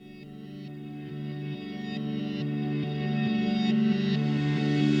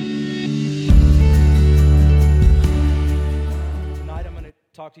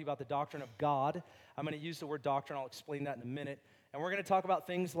talk to you about the doctrine of God. I'm going to use the word doctrine. I'll explain that in a minute. And we're going to talk about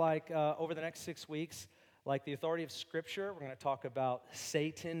things like, over the next 6 weeks, like the authority of Scripture. We're going to talk about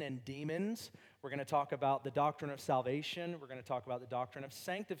Satan and demons. We're going to talk about the doctrine of salvation. We're going to talk about the doctrine of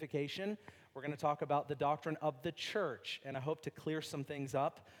sanctification. We're going to talk about the doctrine of the church. And I hope to clear some things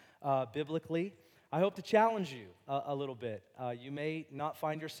up biblically. I hope to challenge you a little bit. You may not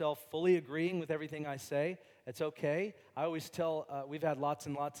find yourself fully agreeing with everything I say. It's okay. I always tell, we've had lots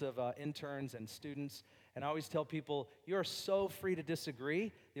and lots of interns and students, and I always tell people, you are so free to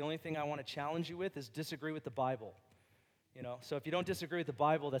disagree. The only thing I want to challenge you with is disagree with the Bible. So if you don't disagree with the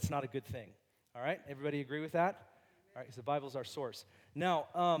Bible, that's not a good thing. All right? Everybody agree with that? All right, because the Bible's our source.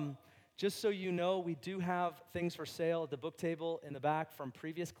 Now, just so you know, we do have things for sale at the book table in the back from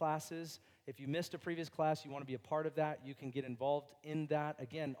previous classes. If you missed a previous class, you want to be a part of that, you can get involved in that.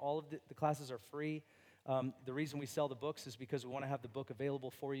 Again, all of the classes are free. The reason we sell the books is because we want to have the book available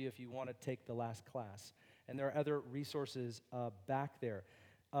for you if you want to take the last class. And there are other resources back there.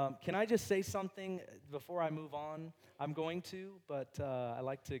 Can I just say something before I move on? I'm going to, but I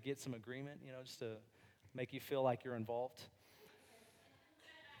like to get some agreement, just to make you feel like you're involved.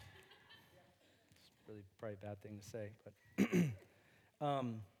 It's really probably a bad thing to say, but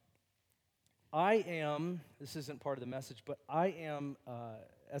this isn't part of the message, but I am,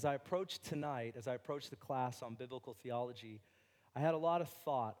 as I approach tonight, as I approach the class on biblical theology, I had a lot of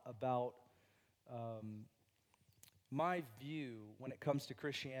thought about my view when it comes to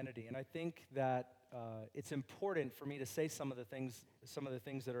Christianity, and I think that it's important for me to say some of the things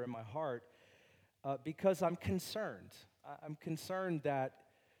that are in my heart, because I'm concerned. I'm concerned that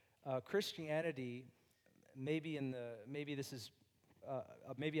Christianity, maybe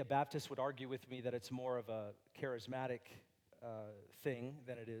a Baptist would argue with me that it's more of a charismatic thing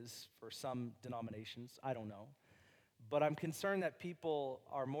than it is for some denominations. I don't know. But I'm concerned that people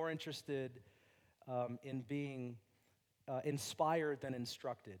are more interested in being inspired than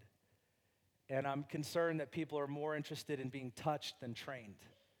instructed. And I'm concerned that people are more interested in being touched than trained.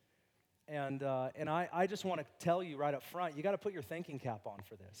 And I just want to tell you right up front, you got to put your thinking cap on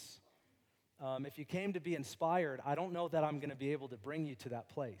for this. If you came to be inspired, I don't know that I'm going to be able to bring you to that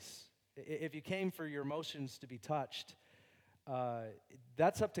place. If you came for your emotions to be touched,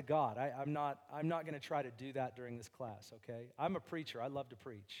 that's up to God. I'm not going to try to do that during this class, okay? I'm a preacher. I love to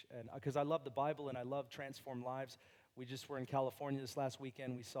preach, and because I love the Bible and I love transformed lives. We just were in California this last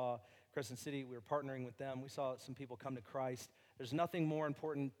weekend. We saw Crescent City. We were partnering with them. We saw some people come to Christ. There's nothing more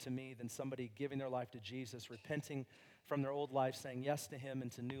important to me than somebody giving their life to Jesus, repenting from their old life, saying yes to Him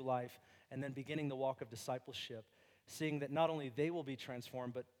into new life, and then beginning the walk of discipleship, seeing that not only they will be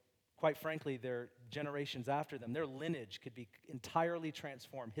transformed, but quite frankly, their generations after them, their lineage could be entirely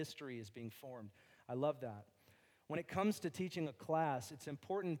transformed. History is being formed. I love that. When it comes to teaching a class, it's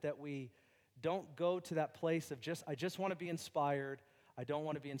important that we don't go to that place of I just want to be inspired. I don't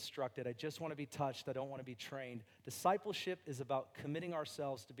want to be instructed. I just want to be touched. I don't want to be trained. Discipleship is about committing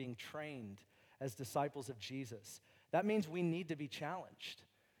ourselves to being trained as disciples of Jesus. That means we need to be challenged.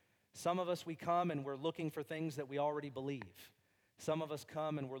 Some of us, we come and we're looking for things that we already believe. Some of us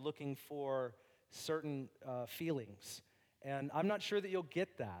come and we're looking for certain feelings. And I'm not sure that you'll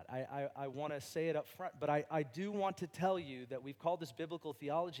get that. I want to say it up front, but I do want to tell you that we've called this biblical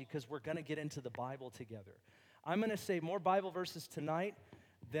theology because we're going to get into the Bible together. I'm going to say more Bible verses tonight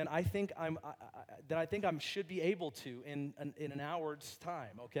than I think I should be able to in an hour's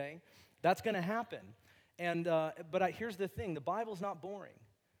time. Okay, that's going to happen. And but here's the thing: the Bible's not boring.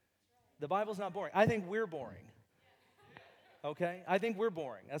 The Bible's not boring. I think we're boring. Okay? I think we're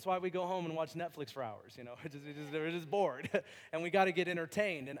boring. That's why we go home and watch Netflix for hours, We're just bored. And we got to get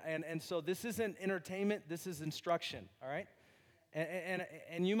entertained. And so this isn't entertainment, this is instruction, all right?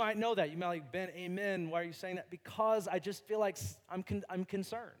 And you might know that. You might like, Ben, amen, why are you saying that? Because I just feel like I'm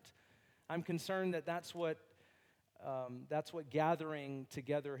concerned. I'm concerned that that's what gathering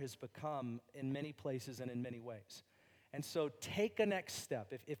together has become in many places and in many ways. And so take a next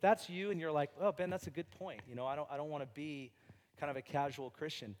step. If that's you and you're like, oh, Ben, that's a good point. I don't want to be kind of a casual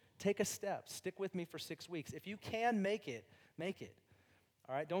Christian. Take a step. Stick with me for 6 weeks. If you can make it, make it.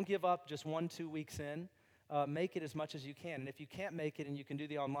 All right? Don't give up just 1-2 weeks in. Make it as much as you can. And if you can't make it and you can do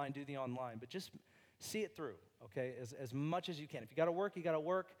the online, do the online. But just see it through, okay, as much as you can. If you got to work, you got to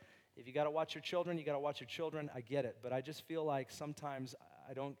work. If you got to watch your children, you got to watch your children. I get it. But I just feel like sometimes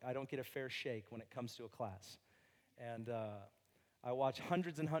I don't get a fair shake when it comes to a class. And I watch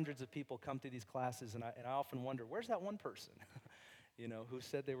hundreds and hundreds of people come through these classes, and I often wonder, where's that one person, who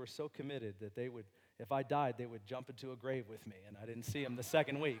said they were so committed that they would, if I died, they would jump into a grave with me, and I didn't see them the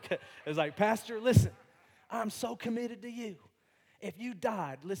second week. It was like, Pastor, listen, I'm so committed to you. if you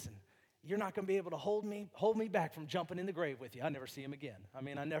died, listen, you're not going to be able to hold me back from jumping in the grave with you. I never see him again. I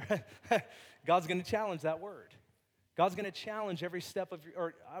mean, God's going to challenge that word. God's going to challenge every step of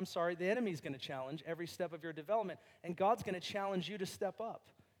the enemy's going to challenge every step of your development, and God's going to challenge you to step up.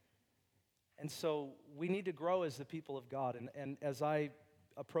 And so we need to grow as the people of God. And as I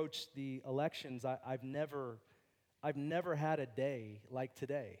approach the elections, I've never had a day like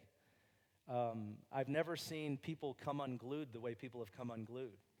today. I've never seen people come unglued the way people have come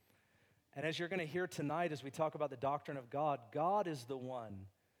unglued. And as you're going to hear tonight as we talk about the doctrine of God, God is the one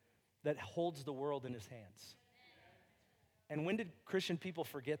that holds the world in his hands. And when did Christian people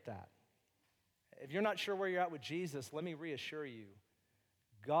forget that? If you're not sure where you're at with Jesus, let me reassure you,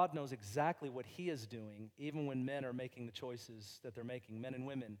 God knows exactly what he is doing, even when men are making the choices that they're making. Men and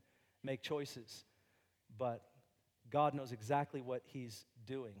women make choices, but God knows exactly what he's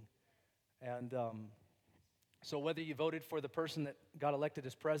doing. And so whether you voted for the person that got elected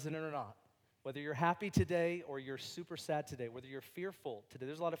as president or not, whether you're happy today or you're super sad today, whether you're fearful today,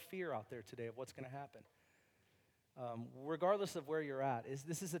 there's a lot of fear out there today of what's going to happen. Regardless of where you're at,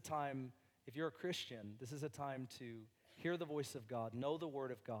 this is a time, if you're a Christian, this is a time to hear the voice of God, know the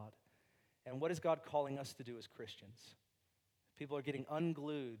word of God. And what is God calling us to do as Christians? People are getting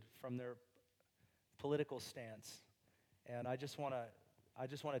unglued from their political stance. And I just want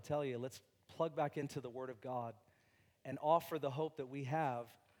to tell you, let's plug back into the word of God and offer the hope that we have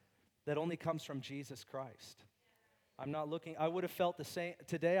that only comes from Jesus Christ. I would have felt the same.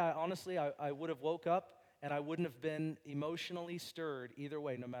 Today, I would have woke up and I wouldn't have been emotionally stirred either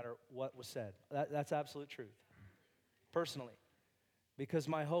way, no matter what was said. That's absolute truth, personally. Because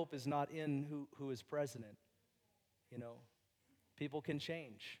my hope is not in who is president. You know, people can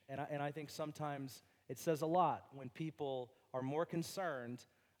change. And I think sometimes it says a lot when people are more concerned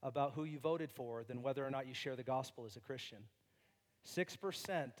about who you voted for than whether or not you share the gospel as a Christian.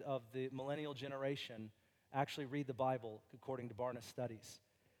 6% of the millennial generation actually read the Bible, according to Barna studies.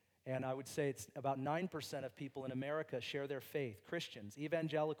 And I would say it's about 9% of people in America share their faith. Christians,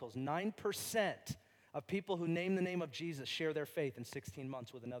 evangelicals, 9% of people who name the name of Jesus share their faith in 16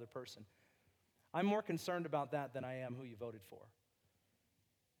 months with another person. I'm more concerned about that than I am who you voted for.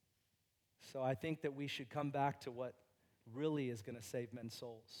 So I think that we should come back to what really is going to save men's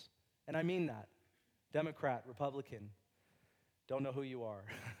souls. And I mean that. Democrat, Republican, don't know who you are.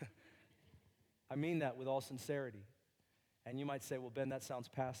 I mean that with all sincerity. And you might say, well, Ben, that sounds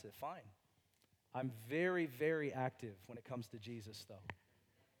passive. Fine. I'm very, very active when it comes to Jesus, though.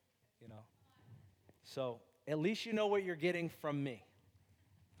 You know. So at least you know what you're getting from me.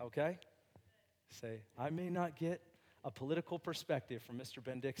 Okay? Say, I may not get a political perspective from Mr.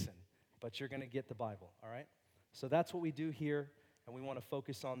 Ben Dixon, but you're going to get the Bible, all right? So that's what we do here, and we want to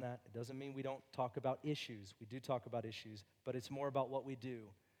focus on that. It doesn't mean we don't talk about issues. We do talk about issues, but it's more about what we do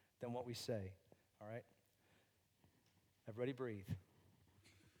than what we say, all right? Everybody breathe.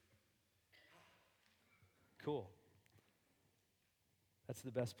 Cool. That's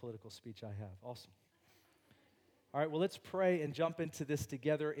the best political speech I have. Awesome. All right, well, let's pray and jump into this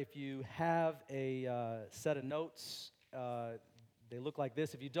together. If you have a set of notes, they look like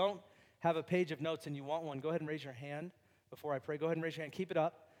this. If you don't have a page of notes and you want one, go ahead and raise your hand before I pray. Go ahead and raise your hand. Keep it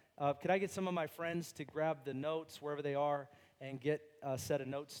up. Could I get some of my friends to grab the notes wherever they are and get a set of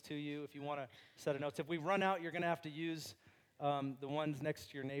notes to you if you want a set of notes? If we run out, you're going to have to use the ones next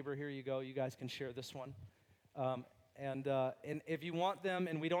to your neighbor. Here you go. You guys can share this one. And if you want them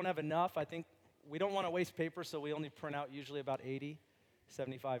and we don't have enough, I think we don't want to waste paper, so we only print out usually about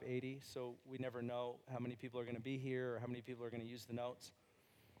 75, 80. So we never know how many people are going to be here or how many people are going to use the notes.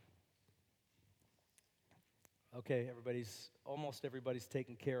 Okay, almost everybody's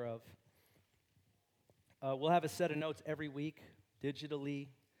taken care of. We'll have a set of notes every week digitally,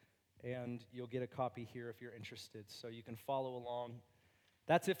 and you'll get a copy here if you're interested, so you can follow along.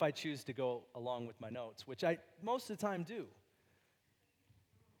 That's if I choose to go along with my notes, which I most of the time do.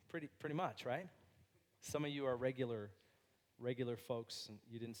 Pretty much, right? Some of you are regular folks, and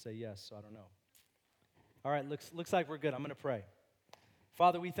you didn't say yes, so I don't know. All right, looks like we're good. I'm going to pray.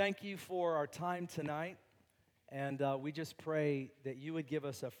 Father, we thank you for our time tonight. And we just pray that you would give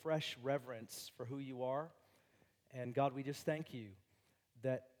us a fresh reverence for who you are. And God, we just thank you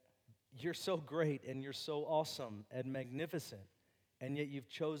that you're so great and you're so awesome and magnificent. And yet you've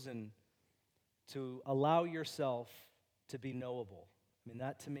chosen to allow yourself to be knowable. I mean,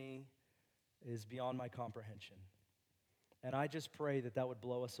 that to me is beyond my comprehension. And I just pray that that would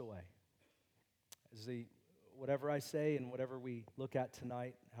blow us away. Whatever I say and whatever we look at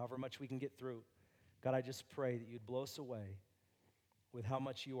tonight, however much we can get through, God, I just pray that you'd blow us away with how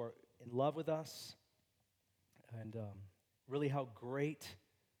much you are in love with us and really how great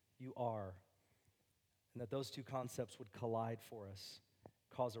you are, and that those two concepts would collide for us,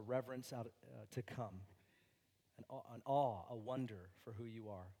 cause a reverence to come, an awe, a wonder for who you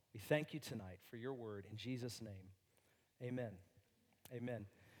are. We thank you tonight for your word in Jesus' name. Amen. Amen.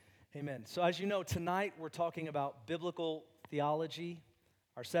 Amen. So as you know, tonight we're talking about biblical theology.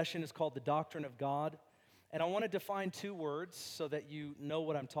 Our session is called The Doctrine of God. And I want to define two words so that you know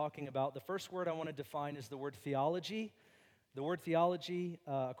what I'm talking about. The first word I want to define is the word theology. The word theology,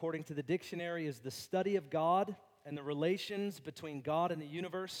 according to the dictionary, is the study of God and the relations between God and the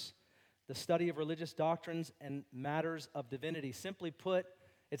universe, the study of religious doctrines and matters of divinity. Simply put,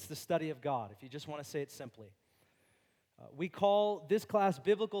 it's the study of God, if you just want to say it simply. We call this class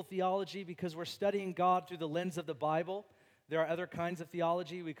biblical theology because we're studying God through the lens of the Bible. There are other kinds of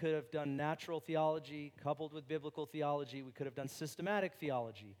theology. We could have done natural theology coupled with biblical theology. We could have done systematic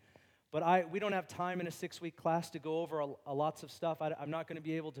theology. But we don't have time in a 6-week class to go over lots of stuff. I'm not going to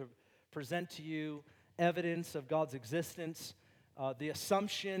be able to present to you evidence of God's existence. The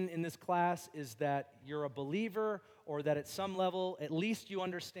assumption in this class is that you're a believer, or that at some level, at least you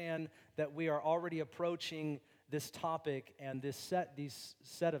understand that we are already approaching this topic and these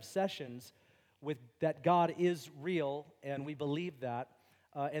set of sessions with that God is real, and we believe that,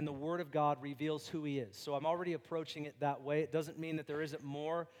 and the Word of God reveals who He is. So I'm already approaching it that way. It doesn't mean that there isn't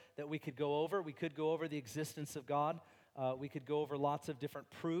more that we could go over. We could go over the existence of God. We could go over lots of different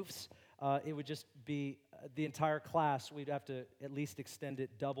proofs. It would just be the entire class. We'd have to at least extend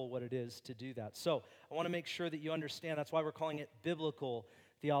it double what it is to do that. So I want to make sure that you understand. That's why we're calling it biblical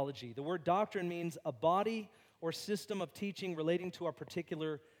theology. The word doctrine means a body or system of teaching relating to a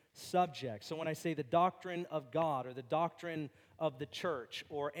particular subject. So when I say the doctrine of God or the doctrine of the church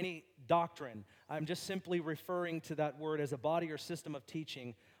or any doctrine, I'm just simply referring to that word as a body or system of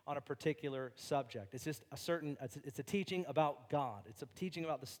teaching on a particular subject. It's just it's a teaching about God. It's a teaching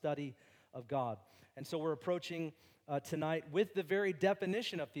about the study of God. And so we're approaching tonight with the very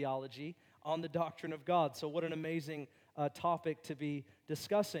definition of theology on the doctrine of God. So what an amazing topic to be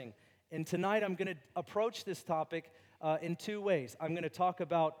discussing. And tonight I'm going to approach this topic in two ways. I'm going to talk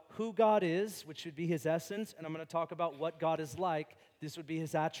about who God is, which would be His essence, and I'm going to talk about what God is like. This would be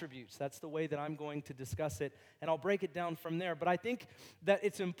His attributes. That's the way that I'm going to discuss it, and I'll break it down from there. But I think that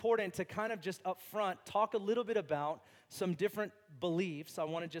it's important to kind of just up front talk a little bit about some different beliefs. I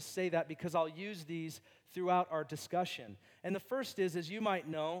want to just say that because I'll use these throughout our discussion. And the first is, as you might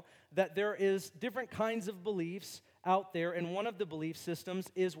know, that there is different kinds of beliefs out there, and one of the belief systems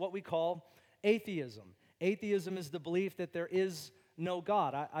is what we call atheism. Atheism is the belief that there is no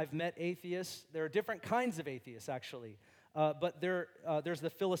God. I've met atheists. There are different kinds of atheists, actually. But there's the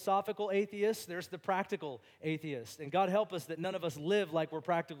philosophical atheist, there's the practical atheist. And God help us that none of us live like we're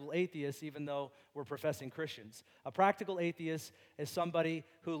practical atheists, even though we're professing Christians. A practical atheist is somebody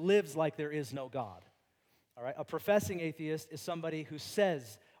who lives like there is no God. All right? A professing atheist is somebody who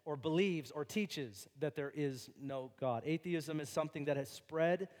says or believes or teaches that there is no God. Atheism is something that has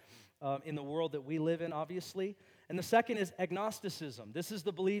spread in the world that we live in, obviously. And the second is agnosticism. This is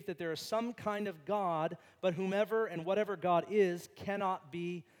the belief that there is some kind of God, but whomever and whatever God is cannot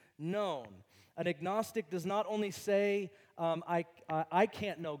be known. An agnostic does not only say, I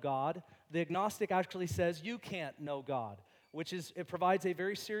can't know God. The agnostic actually says, you can't know God, it provides a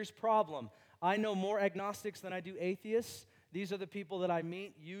very serious problem. I know more agnostics than I do atheists. These are the people that I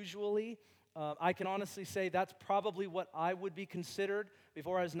meet usually. I can honestly say that's probably what I would be considered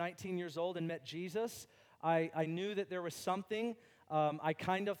before I was 19 years old and met Jesus. I knew that there was something. I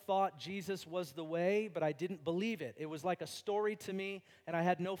kind of thought Jesus was the way, but I didn't believe it. It was like a story to me, and I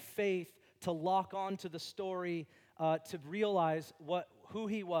had no faith to lock on to the story to realize who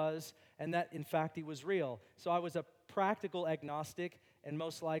He was and that, in fact, He was real. So I was a practical agnostic and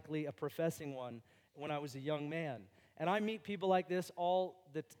most likely a professing one when I was a young man. And I meet people like this all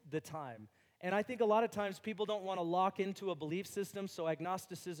the time. And I think a lot of times people don't want to lock into a belief system, so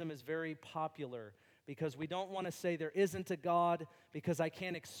agnosticism is very popular because we don't want to say there isn't a God because I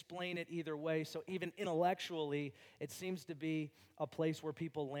can't explain it either way. So even intellectually, it seems to be a place where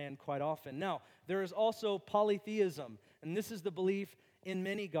people land quite often. Now, there is also polytheism, and this is the belief in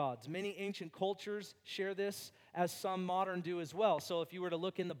many gods. Many ancient cultures share this, as some modern do as well. So if you were to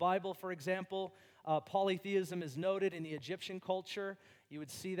look in the Bible, for example, polytheism is noted in the Egyptian culture. You would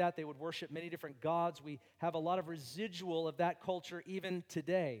see that they would worship many different gods. We have a lot of residual of that culture even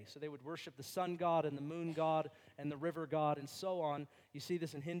today. So they would worship the sun god and the moon god and the river god and so on. You see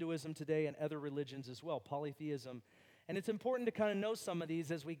this in Hinduism today and other religions as well, polytheism. And it's important to kind of know some of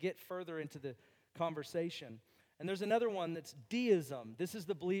these as we get further into the conversation. And there's another one that's deism. This is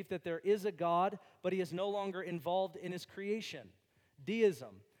the belief that there is a God, but he is no longer involved in his creation.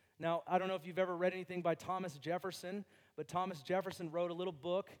 Deism. Now, I don't know if you've ever read anything by Thomas Jefferson, but Thomas Jefferson wrote a little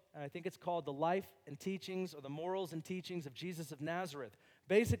book, and I think it's called The Life and Teachings, or The Morals and Teachings of Jesus of Nazareth.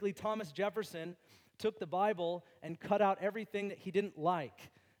 Basically, Thomas Jefferson took the Bible and cut out everything that he didn't like.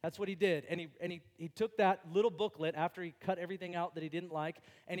 That's what he did. And he took that little booklet after he cut everything out that he didn't like,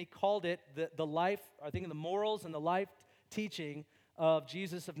 and he called it the life, I think the morals and the life teaching of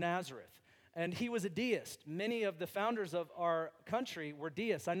Jesus of Nazareth. And he was a deist. Many of the founders of our country were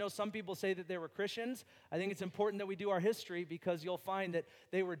deists. I know some people say that they were Christians. I think it's important that we do our history because you'll find that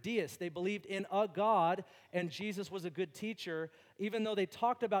they were deists. They believed in a God, and Jesus was a good teacher. Even though they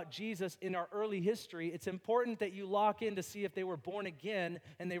talked about Jesus in our early history, it's important that you lock in to see if they were born again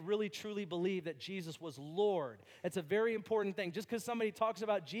and they really truly believe that Jesus was Lord. It's a very important thing. Just because somebody talks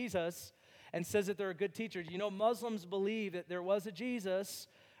about Jesus and says that they're a good teacher, you know, Muslims believe that there was a Jesus.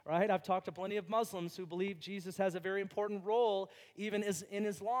 Right? I've talked to plenty of Muslims who believe Jesus has a very important role even in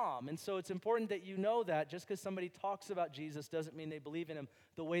Islam. And so it's important that you know that just because somebody talks about Jesus doesn't mean they believe in him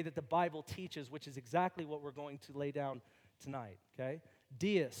the way that the Bible teaches, which is exactly what we're going to lay down tonight, okay?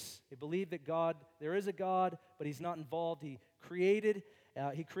 Deists, they believe that there is a God, but he's not involved. He created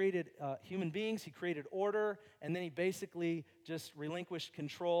human beings, he created order, and then he basically just relinquished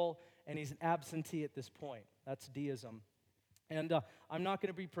control, and he's an absentee at this point. That's deism. And I'm not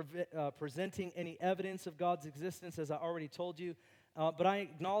going to be presenting any evidence of God's existence, as I already told you, but I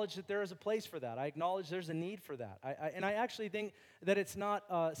acknowledge that there is a place for that. I acknowledge there's a need for that. And I actually think that it's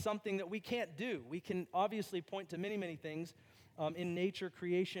not something that we can't do. We can obviously point to many, many things in nature,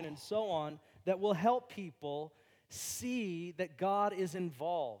 creation, and so on that will help people see that God is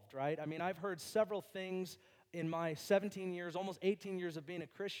involved, right? I mean, I've heard several things in my 17 years, almost 18 years of being a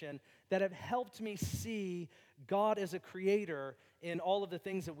Christian that have helped me see God as a creator in all of the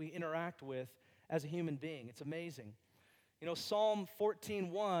things that we interact with as a human being. It's amazing. You know, Psalm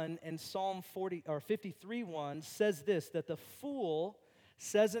 14:1 and Psalm 53:1 says this, that the fool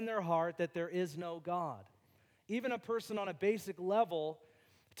says in their heart that there is no God. Even a person on a basic level,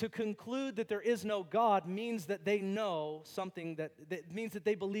 to conclude that there is no God means that they know something that means that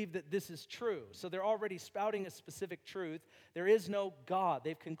they believe that this is true. So they're already spouting a specific truth. There is no God.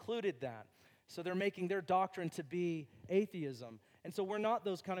 They've concluded that. So they're making their doctrine to be atheism. And so we're not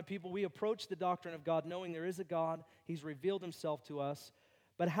those kind of people. We approach the doctrine of God knowing there is a God. He's revealed himself to us.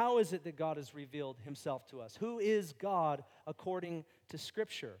 But how is it that God has revealed himself to us? Who is God according to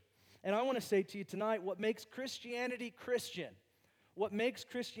Scripture? And I want to say to you tonight, what makes Christianity Christian, what makes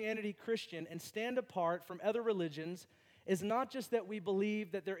Christianity Christian and stand apart from other religions is not just that we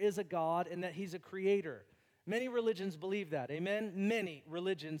believe that there is a God and that he's a creator. Many religions believe that, amen? Many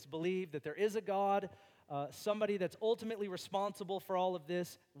religions believe that there is a God, somebody that's ultimately responsible for all of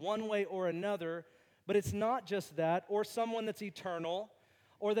this one way or another, but it's not just that, or someone that's eternal,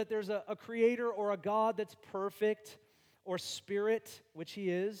 or that there's a creator or a God that's perfect, or spirit, which he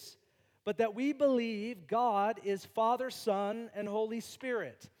is, but that we believe God is Father, Son, and Holy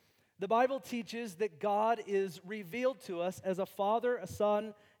Spirit. The Bible teaches that God is revealed to us as a Father, a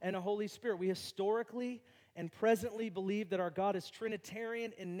Son, and a Holy Spirit. We historically and presently believe that our God is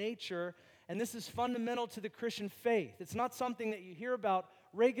Trinitarian in nature, and this is fundamental to the Christian faith. It's not something that you hear about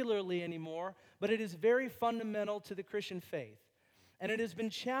regularly anymore, but it is very fundamental to the Christian faith. And it has been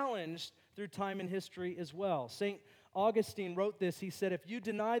challenged through time and history as well. St. Augustine wrote this. He said, if you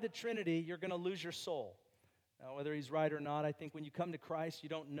deny the Trinity, you're going to lose your soul. Now, whether he's right or not, I think when you come to Christ, you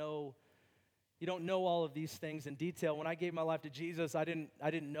don't know all of these things in detail. When I gave my life to Jesus, I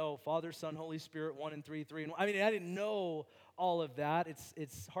didn't know Father, Son, Holy Spirit, 1 and 3, 3 and 1. I mean, I didn't know all of that.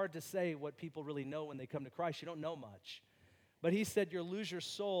 It's hard to say what people really know when they come to Christ. You don't know much. But he said you'll lose your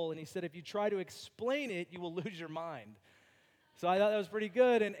soul, and he said if you try to explain it, you will lose your mind. So I thought that was pretty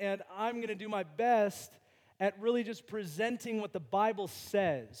good, and I'm going to do my best at really just presenting what the Bible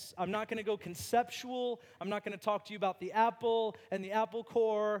says. I'm not going to go conceptual. I'm not going to talk to you about the apple and the apple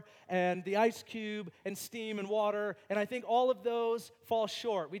core and the ice cube and steam and water, and I think all of those fall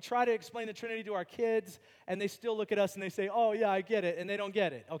short. We try to explain the Trinity to our kids, and they still look at us and they say, oh, yeah, I get it, and they don't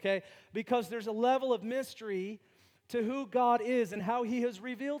get it, okay? Because there's a level of mystery to who God is and how he has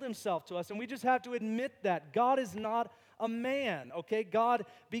revealed himself to us, and we just have to admit that. God is not a man, okay? God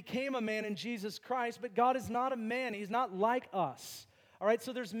became a man in Jesus Christ, but God is not a man. He's not like us, all right?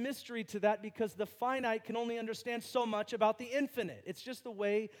 So there's mystery to that because the finite can only understand so much about the infinite. It's just the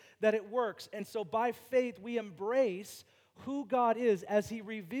way that it works. And so by faith, we embrace who God is as he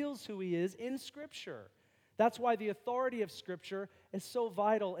reveals who he is in Scripture. That's why the authority of Scripture is so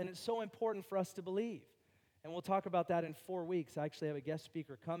vital and it's so important for us to believe. And we'll talk about that in 4 weeks. I actually have a guest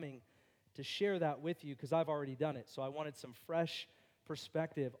speaker coming to share that with you because I've already done it. So I wanted some fresh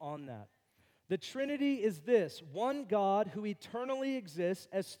perspective on that. The Trinity is this: one God who eternally exists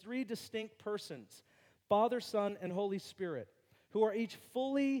as three distinct persons, Father, Son, and Holy Spirit, who are each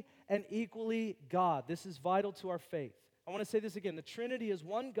fully and equally God. This is vital to our faith. I want to say this again. The Trinity is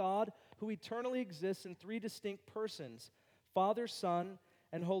one God who eternally exists in three distinct persons, Father, Son,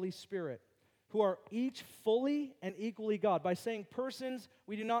 and Holy Spirit, who are each fully and equally God. By saying persons,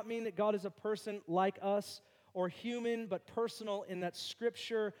 we do not mean that God is a person like us or human, but personal in that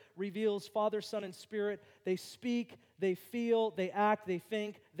Scripture reveals Father, Son, and Spirit. They speak, they feel, they act, they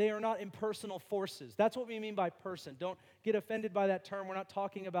think. They are not impersonal forces. That's what we mean by person. Don't get offended by that term. We're not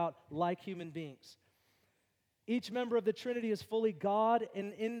talking about like human beings. Each member of the Trinity is fully God,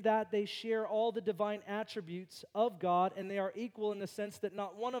 and in that they share all the divine attributes of God, and they are equal in the sense that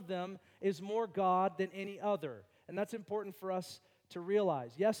not one of them is more God than any other. And that's important for us to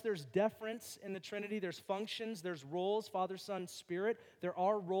realize. Yes, there's deference in the Trinity. There's functions. There's roles, Father, Son, Spirit. There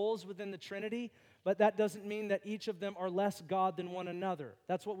are roles within the Trinity, but that doesn't mean that each of them are less God than one another.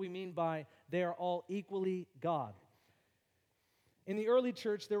 That's what we mean by they are all equally God. In the early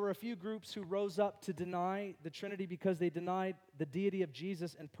church, there were a few groups who rose up to deny the Trinity because they denied the deity of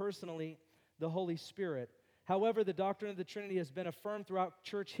Jesus and personally the Holy Spirit. However, the doctrine of the Trinity has been affirmed throughout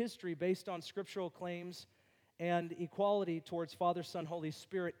church history based on scriptural claims and equality towards Father, Son, Holy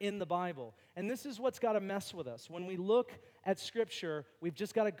Spirit in the Bible. And this is what's got to mess with us. When we look at Scripture, we've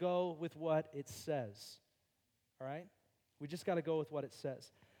just got to go with what it says. All right? We just got to go with what it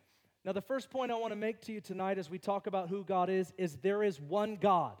says. Now, the first point I want to make to you tonight as we talk about who God is there is one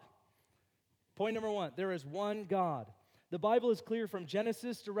God. Point number one, there is one God. The Bible is clear from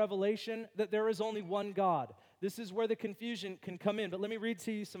Genesis to Revelation that there is only one God. This is where the confusion can come in, but let me read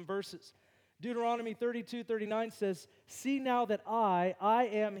to you some verses. Deuteronomy 32:39 says, "See now that I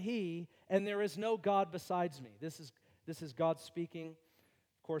am He, and there is no God besides me." This is God speaking.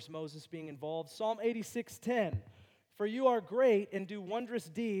 Of course, Moses being involved. Psalm 86:10, "For you are great and do wondrous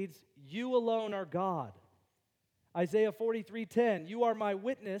deeds. You alone are God." Isaiah 43:10, "You are my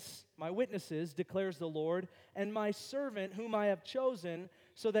witnesses, declares the Lord, and my servant whom I have chosen,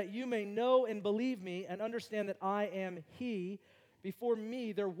 so that you may know and believe me and understand that I am He. Before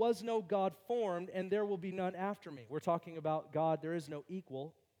me there was no God formed, and there will be none after me." We're talking about God, there is no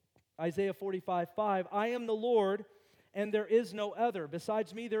equal. Isaiah 45:5, "I am the Lord, and there is no other.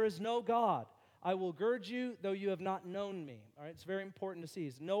 Besides me there is no God. I will gird you, though you have not known me." All right, it's very important to see.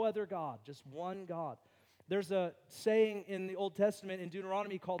 It's no other God, just one God. There's a saying in the Old Testament in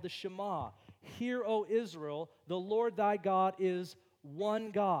Deuteronomy called the Shema. "Hear, O Israel, the Lord thy God is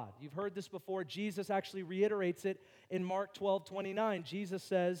one God." You've heard this before. Jesus actually reiterates it in Mark 12:29. Jesus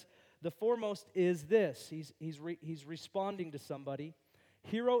says, the foremost is this. He's responding to somebody.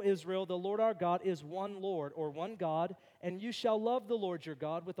 "Hear, O Israel, the Lord our God is one Lord," or one God, "and you shall love the Lord your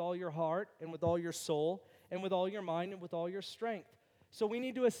God with all your heart and with all your soul and with all your mind and with all your strength." So we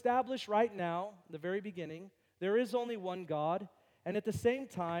need to establish right now, the very beginning, there is only one God, and at the same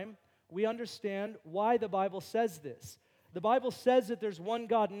time, we understand why the Bible says this. The Bible says that there's one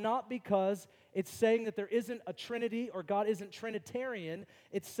God not because it's saying that there isn't a Trinity or God isn't Trinitarian.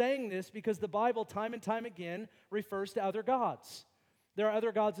 It's saying this because the Bible time and time again refers to other gods. There are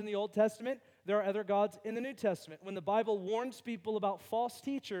other gods in the Old Testament. There are other gods in the New Testament. When the Bible warns people about false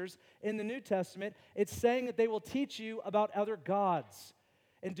teachers in the New Testament, it's saying that they will teach you about other gods.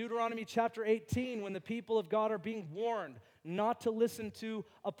 In Deuteronomy chapter 18, when the people of God are being warned not to listen to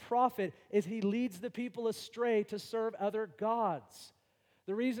a prophet, is he leads the people astray to serve other gods.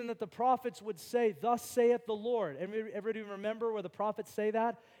 The reason that the prophets would say, "Thus saith the Lord," everybody remember where the prophets say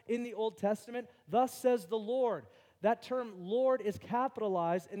that? In the Old Testament, "Thus says the Lord." That term Lord is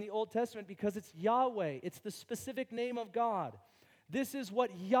capitalized in the Old Testament because it's Yahweh. It's the specific name of God. This is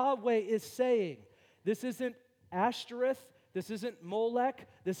what Yahweh is saying. This isn't Ashtoreth. This isn't Molech.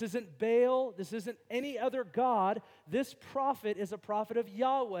 This isn't Baal. This isn't any other god. This prophet is a prophet of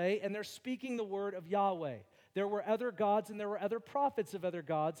Yahweh, and they're speaking the word of Yahweh. There were other gods and there were other prophets of other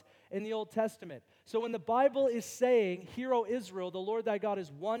gods in the Old Testament. So when the Bible is saying, "Hear, O Israel, the Lord thy God is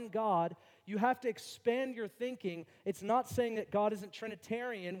one God," you have to expand your thinking. It's not saying that God isn't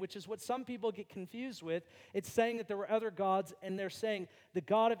Trinitarian, which is what some people get confused with. It's saying that there were other gods, and they're saying the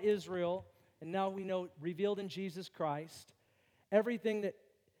God of Israel, and now we know revealed in Jesus Christ, everything that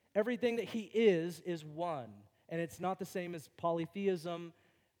he is one. And it's not the same as polytheism,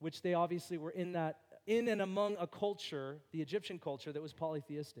 which they obviously were in and among a culture, the Egyptian culture, that was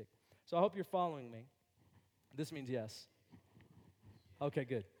polytheistic. So I hope you're following me. This means yes. Okay,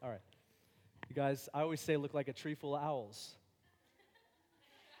 good. All right. You guys, I always say look like a tree full of owls.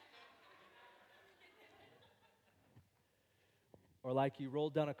 Or like you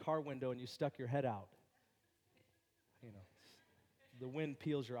rolled down a car window and you stuck your head out. You know, the wind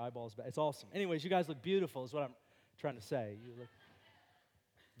peels your eyeballs back. It's awesome. Anyways, you guys look beautiful is what I'm trying to say. You look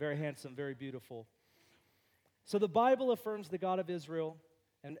very handsome, very beautiful. So the Bible affirms the God of Israel,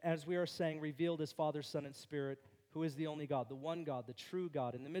 and as we are saying, revealed as Father, Son, and Spirit, who is the only God, the one God, the true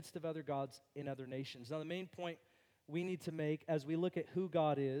God, in the midst of other gods in other nations. Now the main point we need to make as we look at who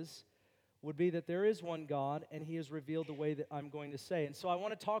God is would be that there is one God, and he is revealed the way that I'm going to say. And so I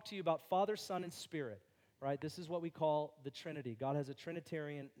want to talk to you about Father, Son, and Spirit, right? This is what we call the Trinity. God has a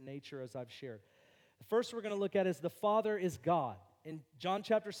Trinitarian nature, as I've shared. The first we're going to look at is the Father is God. In John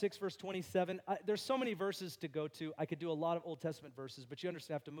chapter 6, verse 27, there's so many verses to go to. I could do a lot of Old Testament verses, but you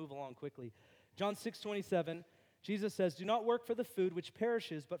understand I have to move along quickly. John 6:27, Jesus says, "Do not work for the food which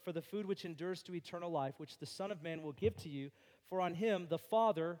perishes, but for the food which endures to eternal life, which the Son of Man will give to you. For on him the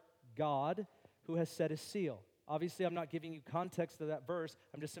Father, God, who has set his seal." Obviously, I'm not giving you context of that verse.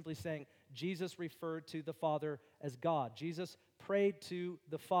 I'm just simply saying Jesus referred to the Father as God. Jesus prayed to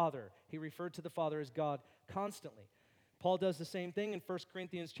the Father. He referred to the Father as God constantly. Paul does the same thing in 1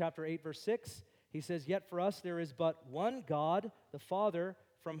 Corinthians chapter 8, verse 6. He says, "Yet for us there is but one God, the Father,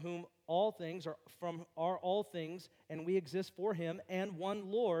 from whom all things are all things, and we exist for him, and one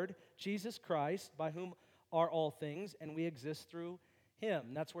Lord, Jesus Christ, by whom are all things, and we exist through him."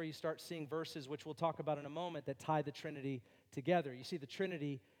 And that's where you start seeing verses, which we'll talk about in a moment, that tie the Trinity together. You see the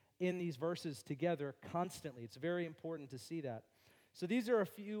Trinity in these verses together constantly. It's very important to see that. So these are a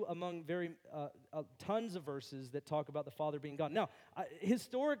few among tons of verses that talk about the Father being God. Now,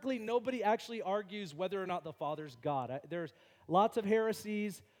 historically, nobody actually argues whether or not the Father's God. There's lots of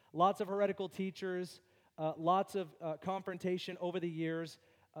heresies, lots of heretical teachers, lots of confrontation over the years,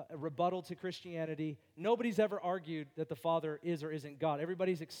 a rebuttal to Christianity. Nobody's ever argued that the Father is or isn't God.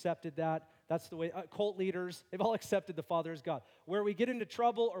 Everybody's accepted that. That's the way, cult leaders, they've all accepted the Father as God. Where we get into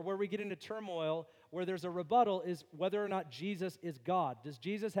trouble or where we get into turmoil, where there's a rebuttal, is whether or not Jesus is God. Does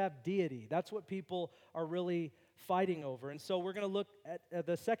Jesus have deity? That's what people are really fighting over. And so we're going to look at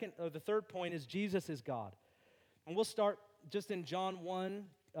the third point is Jesus is God. And we'll start just in John 1,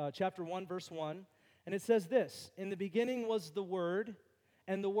 chapter 1, verse 1. And it says this, "In the beginning was the Word,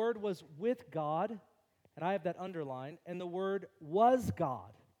 and the Word was with God," and I have that underlined, "and the Word was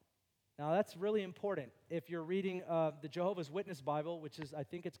God." Now, that's really important. If you're reading the Jehovah's Witness Bible, which is, I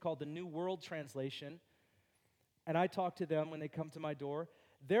think it's called the New World Translation, and I talk to them when they come to my door,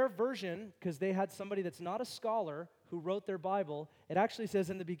 their version, because they had somebody that's not a scholar who wrote their Bible, it actually says,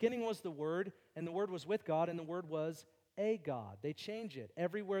 "In the beginning was the Word, and the Word was with God, and the Word was a God." They change it.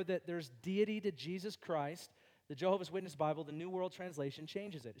 Everywhere that there's deity to Jesus Christ, the Jehovah's Witness Bible, the New World Translation,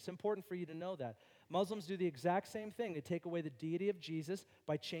 changes it. It's important for you to know that. Muslims do the exact same thing. They take away the deity of Jesus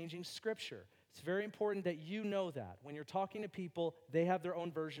by changing Scripture. It's very important that you know that. When you're talking to people, they have their own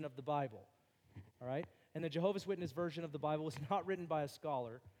version of the Bible. All right? And the Jehovah's Witness version of the Bible was not written by a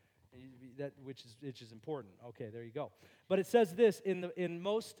scholar, which is important. Okay, there you go. But it says this in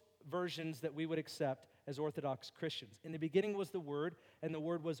most versions that we would accept as Orthodox Christians. "In the beginning was the Word, and the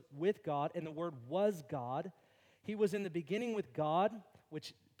Word was with God, and the Word was God. He was in the beginning with God,"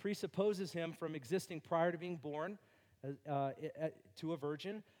 which presupposes him from existing prior to being born to a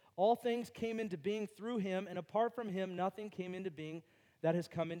virgin. "All things came into being through him, and apart from him, nothing came into being that has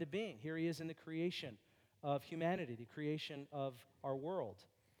come into being." Here he is in the creation of humanity, the creation of our world.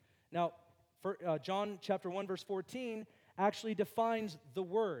 Now, John chapter 1, verse 14 actually defines the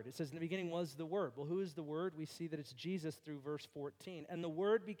Word. It says, "In the beginning was the Word." Well, who is the Word? We see that it's Jesus through verse 14. "And the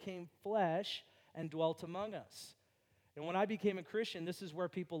Word became flesh and dwelt among us." And when I became a Christian, this is where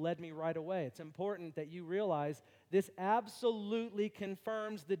people led me right away. It's important that you realize this absolutely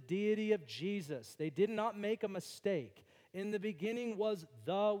confirms the deity of Jesus. They did not make a mistake. In the beginning was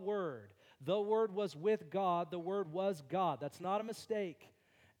the Word. The Word was with God. The Word was God. That's not a mistake.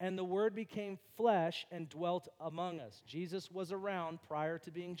 "And the Word became flesh and dwelt among us." Jesus was around prior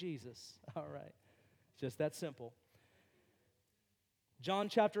to being Jesus. All right. Just that simple. John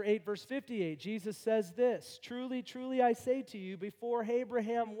chapter 8, verse 58, Jesus says this, "Truly, truly, I say to you, before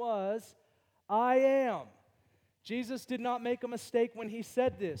Abraham was, I am." Jesus did not make a mistake when he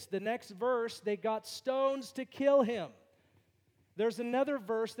said this. The next verse, they got stones to kill him. There's another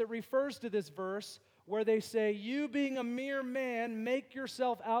verse that refers to this verse where they say, "You being a mere man, make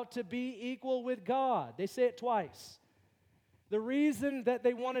yourself out to be equal with God." They say it twice. The reason that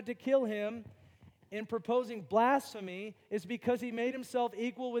they wanted to kill him in proposing blasphemy is because he made himself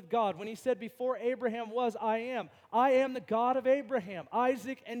equal with God. When he said, before Abraham was, I am the God of Abraham,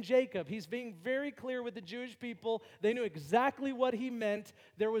 Isaac, and Jacob. He's being very clear with the Jewish people. They knew exactly what he meant.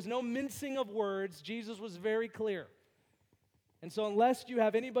 There was no mincing of words. Jesus was very clear. And so unless you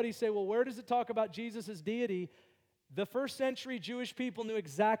have anybody say, well, where does it talk about Jesus' deity? The first century Jewish people knew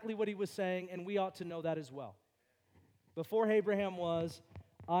exactly what he was saying, and we ought to know that as well. Before Abraham was,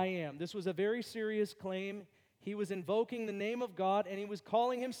 I am. This was a very serious claim. He was invoking the name of God, and he was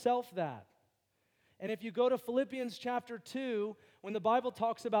calling himself that. And if you go to Philippians chapter 2, when the Bible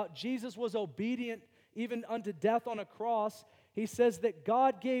talks about Jesus was obedient even unto death on a cross, he says that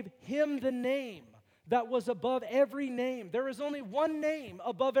God gave him the name that was above every name. There is only one name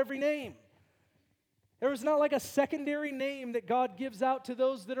above every name. There is not like a secondary name that God gives out to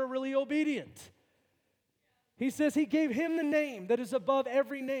those that are really obedient. He says he gave him the name that is above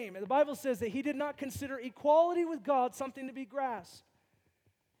every name. And the Bible says that he did not consider equality with God something to be grasped.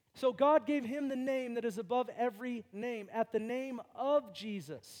 So God gave him the name that is above every name. At the name of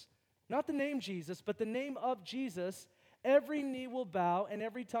Jesus, not the name Jesus, but the name of Jesus, every knee will bow and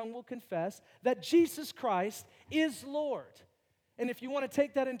every tongue will confess that Jesus Christ is Lord. And if you want to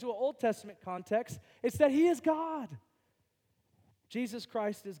take that into an Old Testament context, it's that he is God. Jesus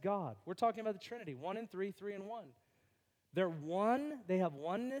Christ is God. We're talking about the Trinity, 1 and 3, 3 and 1. They're one, they have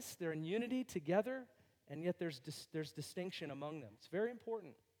oneness, they're in unity together, and yet there's distinction among them. It's very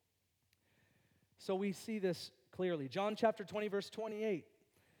important. So we see this clearly. John chapter 20, verse 28.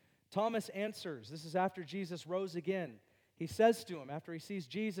 Thomas answers. This is after Jesus rose again. He says to him, after he sees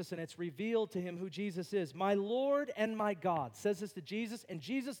Jesus, and it's revealed to him who Jesus is, my Lord and my God. Says this to Jesus, and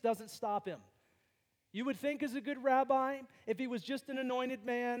Jesus doesn't stop him. You would think as a good rabbi, if he was just an anointed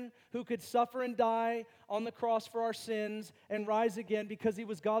man who could suffer and die on the cross for our sins and rise again because he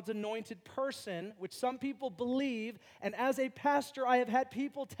was God's anointed person, which some people believe, and as a pastor, I have had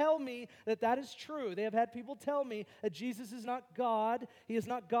people tell me that that is true. They have had people tell me that Jesus is not God. He is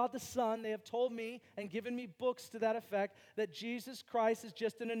not God the Son. They have told me and given me books to that effect that Jesus Christ is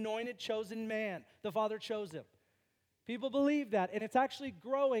just an anointed, chosen man. The Father chose him. People believe that, and it's actually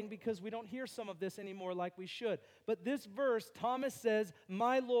growing because we don't hear some of this anymore like we should. But this verse, Thomas says,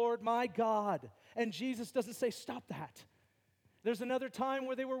 my Lord, my God. And Jesus doesn't say, stop that. There's another time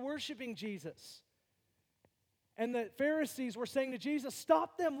where they were worshiping Jesus. And the Pharisees were saying to Jesus,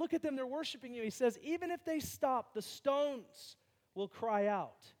 stop them, look at them, they're worshiping you. He says, even if they stop, the stones will cry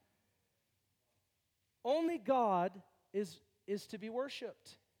out. Only God is to be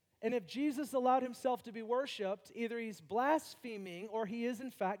worshiped. And if Jesus allowed himself to be worshiped, either he's blaspheming or he is in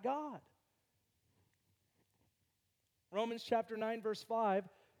fact God. Romans chapter 9, verse 5,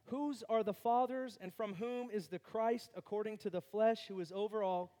 whose are the fathers and from whom is the Christ according to the flesh, who is over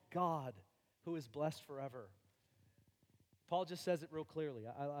all God, who is blessed forever. Paul just says it real clearly.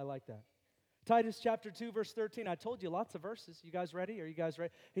 I like that. Titus chapter 2, verse 13. I told you lots of verses. You guys ready? Are you guys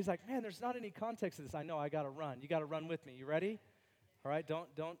ready? He's like, man, there's not any context to this. I know, I got to run. You got to run with me. You ready? All right, don't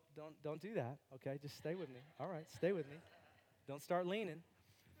do that, okay? Just stay with me. All right, stay with me. Don't start leaning.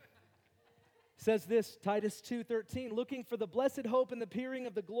 Says this, Titus 2:13, looking for the blessed hope and the appearing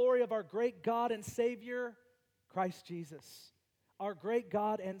of the glory of our great God and Savior, Christ Jesus. Our great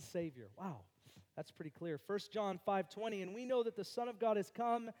God and Savior. Wow, that's pretty clear. 1 John 5:20, and we know that the Son of God has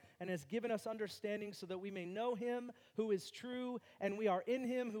come and has given us understanding so that we may know him who is true, and we are in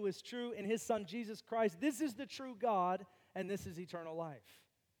him who is true, in his Son Jesus Christ. This is the true God, and this is eternal life.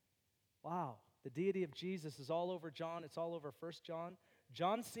 Wow, the deity of Jesus is all over John. It's all over 1 John.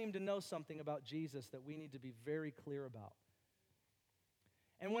 John seemed to know something about Jesus that we need to be very clear about.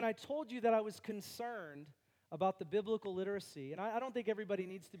 And when I told you that I was concerned about the biblical literacy, and I don't think everybody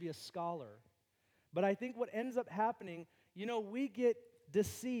needs to be a scholar, but I think what ends up happening, we get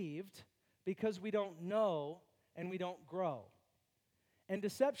deceived because we don't know and we don't grow. And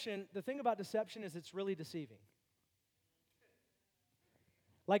deception, the thing about deception is it's really deceiving.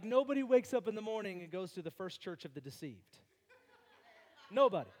 Like nobody wakes up in the morning and goes to the first church of the deceived.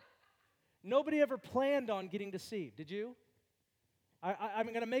 Nobody. Nobody ever planned on getting deceived. Did you? I'm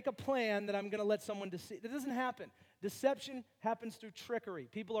going to make a plan that I'm going to let someone deceive. That doesn't happen. Deception happens through trickery.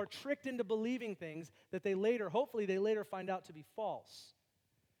 People are tricked into believing things that hopefully they later find out to be false.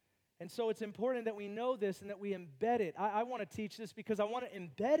 And so it's important that we know this and that we embed it. I want to teach this because I want to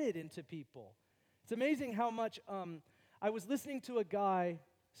embed it into people. It's amazing how much I was listening to a guy.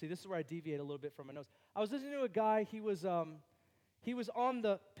 See, this is where I deviate a little bit from my notes. I was listening to a guy, he was on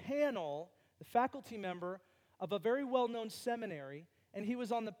the panel, the faculty member of a very well-known seminary, and he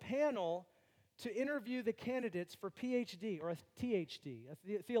was on the panel to interview the candidates for PhD or a THD,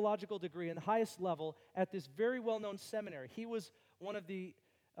 a theological degree in the highest level at this very well-known seminary. He was one of the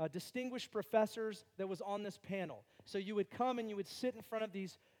distinguished professors that was on this panel. So you would come and you would sit in front of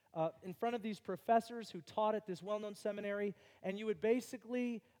these professors who taught at this well-known seminary, and you would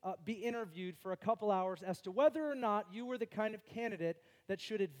basically be interviewed for a couple hours as to whether or not you were the kind of candidate that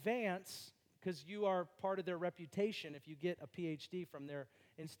should advance, because you are part of their reputation if you get a PhD from their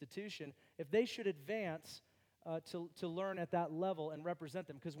institution, if they should advance to learn at that level and represent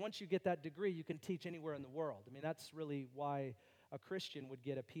them. Because once you get that degree, you can teach anywhere in the world. I mean, that's really why a Christian would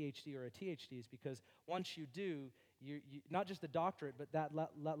get a PhD or a THD, is because once you do, you not just a doctorate, but that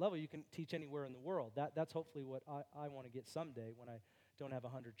level, you can teach anywhere in the world. That's hopefully what I want to get someday when I don't have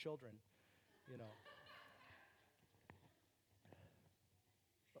 100 children, you know.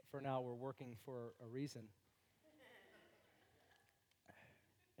 But for now, we're working for a reason.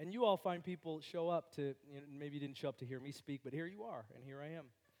 And you all find people show up to, maybe you didn't show up to hear me speak, but here you are, and here I am.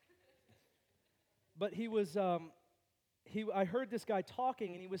 But he was... I heard this guy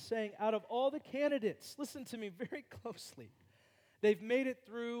talking, and he was saying, out of all the candidates, listen to me very closely, they've made it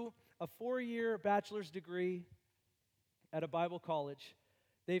through a 4-year bachelor's degree at a Bible college.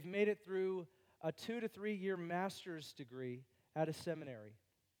 They've made it through a 2 to 3 year master's degree at a seminary.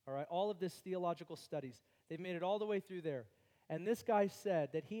 All right, all of this theological studies. They've made it all the way through there. And this guy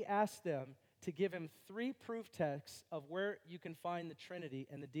said that he asked them to give him 3 proof texts of where you can find the Trinity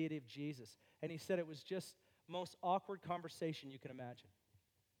and the deity of Jesus. And he said it was just most awkward conversation you can imagine.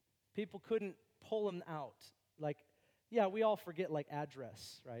 People couldn't pull them out. Like, yeah, we all forget like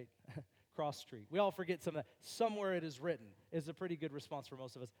address, right? Cross street. We all forget some of that. Somewhere it is written is a pretty good response for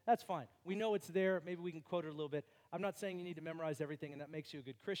most of us. That's fine. We know it's there. Maybe we can quote it a little bit. I'm not saying you need to memorize everything and that makes you a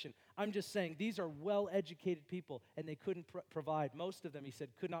good Christian. I'm just saying these are well-educated people and they couldn't provide, most of them, he said,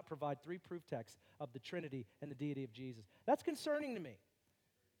 could not provide 3 proof texts of the Trinity and the deity of Jesus. That's concerning to me.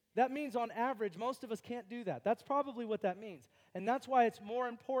 That means on average, most of us can't do that. That's probably what that means. And that's why it's more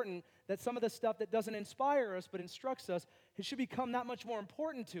important that some of the stuff that doesn't inspire us but instructs us, it should become that much more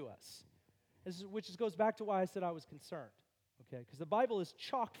important to us. Which goes back to why I said I was concerned. Okay? Because the Bible is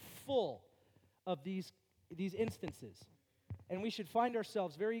chock full of these instances. And we should find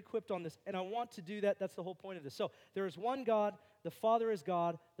ourselves very equipped on this. And I want to do that. That's the whole point of this. So there is one God, the Father is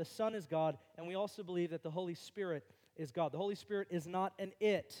God, the Son is God, and we also believe that the Holy Spirit is God. The Holy Spirit is not an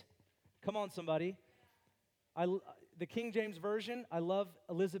it. Come on, somebody. The King James Version, I love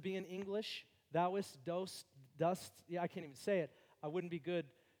Elizabethan English. Thouest, dust. Yeah, I can't even say it. I wouldn't be good.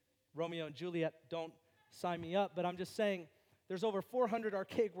 Romeo and Juliet, don't sign me up. But I'm just saying, there's over 400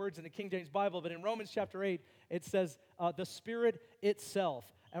 archaic words in the King James Bible. But in Romans chapter 8, it says the Spirit itself.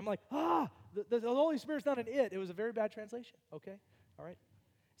 And I'm like, the Holy Spirit's not an it. It was a very bad translation. Okay, all right.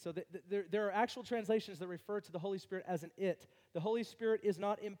 So there are actual translations that refer to the Holy Spirit as an it. The Holy Spirit is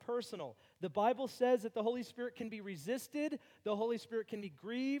not impersonal. The Bible says that the Holy Spirit can be resisted. The Holy Spirit can be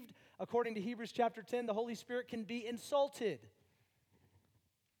grieved. According to Hebrews chapter 10, the Holy Spirit can be insulted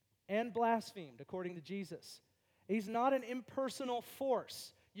and blasphemed, according to Jesus. He's not an impersonal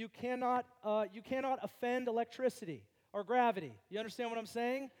force. You cannot offend electricity or gravity. You understand what I'm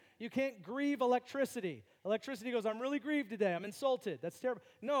saying? You can't grieve electricity. Electricity goes, I'm really grieved today. I'm insulted. That's terrible.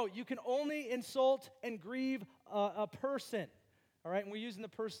 No, you can only insult and grieve a person. All right? And we're using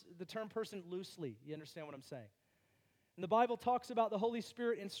the term person loosely. You understand what I'm saying? And the Bible talks about the Holy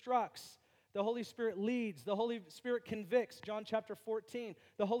Spirit instructs. The Holy Spirit leads. The Holy Spirit convicts. John chapter 14.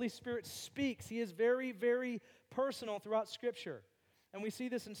 The Holy Spirit speaks. He is very, very personal throughout Scripture. And we see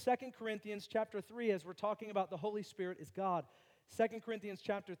this in 2 Corinthians chapter 3 as we're talking about the Holy Spirit is God. 2 Corinthians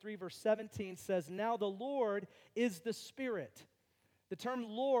chapter 3 verse 17 says, now the Lord is the Spirit. The term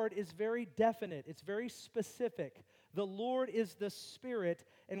Lord is very definite. It's very specific. The Lord is the Spirit,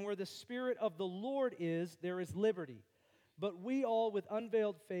 and where the Spirit of the Lord is, there is liberty. But we all with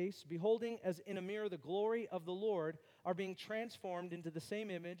unveiled face, beholding as in a mirror the glory of the Lord, are being transformed into the same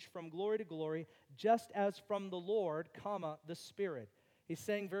image from glory to glory, just as from the Lord, the Spirit. He's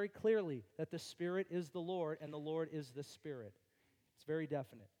saying very clearly that the Spirit is the Lord and the Lord is the Spirit. It's very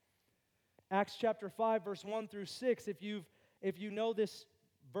definite. Acts chapter 5, verse 1 through 6, if you know this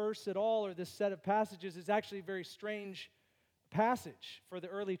verse at all or this set of passages, it's actually a very strange passage for the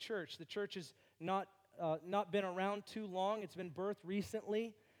early church. The church has not been around too long. It's been birthed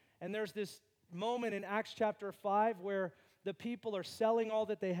recently. And there's this moment in Acts chapter 5 where the people are selling all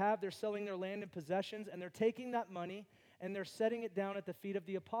that they have. They're selling their land and possessions, and they're taking that money and they're setting it down at the feet of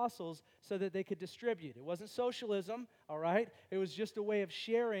the apostles so that they could distribute. It wasn't socialism, all right? It was just a way of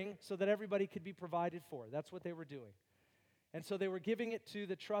sharing so that everybody could be provided for. That's what they were doing. And so they were giving it to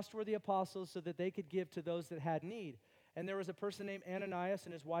the trustworthy apostles so that they could give to those that had need. And there was a person named Ananias,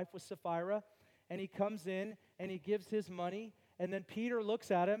 and his wife was Sapphira, and he comes in and he gives his money, and then Peter looks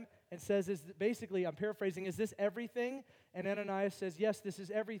at him and says, basically, I'm paraphrasing, is this everything? And Ananias says, yes, this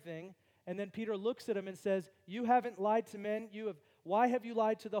is everything. And then Peter looks at him and says, you haven't lied to men, why have you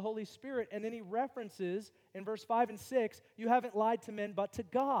lied to the Holy Spirit? And then he references in verse 5 and 6, you haven't lied to men but to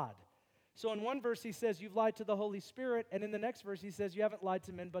God. So in one verse he says, you've lied to the Holy Spirit, and in the next verse he says, you haven't lied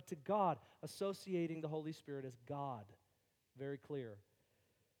to men but to God, associating the Holy Spirit as God. Very clear.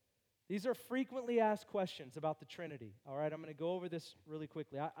 These are frequently asked questions about the Trinity. All right, I'm going to go over this really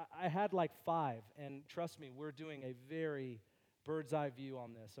quickly. I had like 5, and trust me, we're doing a very bird's eye view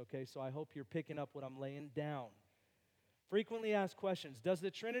on this, okay? So I hope you're picking up what I'm laying down. Frequently asked questions. Does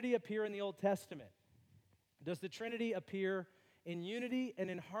the Trinity appear in the Old Testament? Does the Trinity appear in unity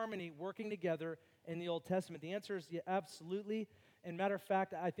and in harmony working together in the Old Testament? The answer is yeah, absolutely. And matter of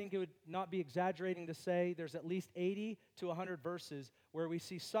fact, I think it would not be exaggerating to say there's at least 80 to 100 verses where we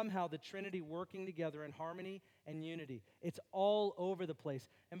see somehow the Trinity working together in harmony and unity. It's all over the place.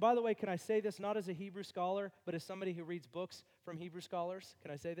 And by the way, can I say this not as a Hebrew scholar, but as somebody who reads books from Hebrew scholars? Can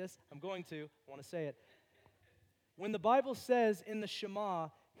I say this? I'm going to. I want to say it. When the Bible says in the Shema,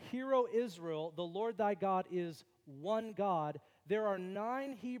 "Hear, O Israel, the Lord thy God is one God," there are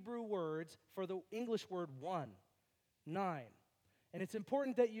 9 Hebrew words for the English word one. 9. And it's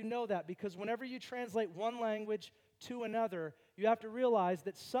important that you know that, because whenever you translate one language to another, you have to realize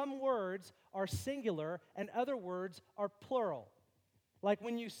that some words are singular and other words are plural. Like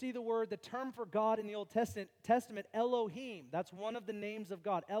when you see the term for God in the Old Testament, Elohim, that's one of the names of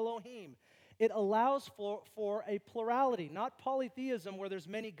God, Elohim. It allows for a plurality, not polytheism where there's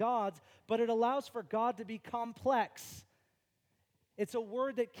many gods, but it allows for God to be complex. It's a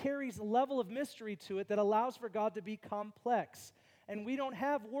word that carries a level of mystery to it that allows for God to be complex. And we don't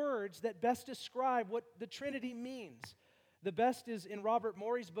have words that best describe what the Trinity means. The best is in Robert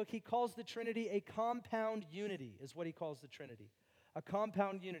Morey's book. He calls the Trinity a compound unity, is what he calls the Trinity. A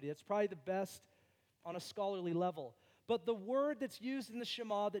compound unity. It's probably the best on a scholarly level. But the word that's used in the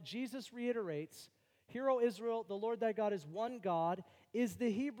Shema that Jesus reiterates, "Hear, O Israel, the Lord thy God is one God," is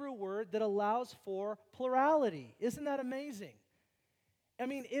the Hebrew word that allows for plurality. Isn't that amazing? I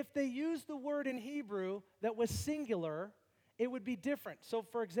mean, if they used the word in Hebrew that was singular, it would be different. So,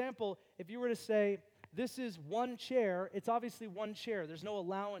 for example, if you were to say, this is one chair, it's obviously one chair. There's no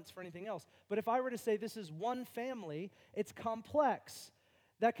allowance for anything else. But if I were to say this is one family, it's complex.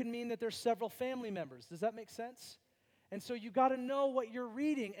 That could mean that there's several family members. Does that make sense? And so you got to know what you're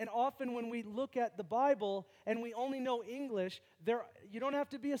reading. And often when we look at the Bible and we only know English, you don't have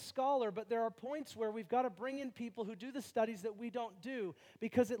to be a scholar, but there are points where we've got to bring in people who do the studies that we don't do,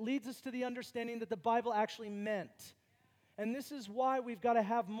 because it leads us to the understanding that the Bible actually meant. And this is why we've got to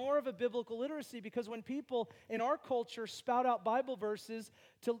have more of a biblical literacy, because when people in our culture spout out Bible verses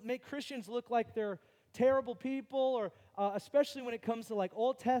to make Christians look like they're terrible people, or especially when it comes to like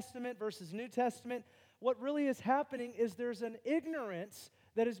Old Testament versus New Testament, what really is happening is there's an ignorance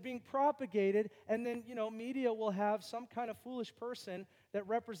that is being propagated, and then, media will have some kind of foolish person that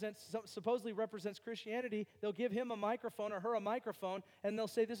supposedly represents Christianity. They'll give him a microphone or her a microphone, and they'll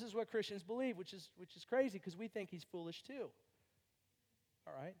say, this is what Christians believe, which is crazy, because we think he's foolish too.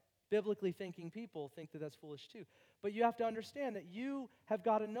 All right? Biblically thinking people think that that's foolish too. But you have to understand that you have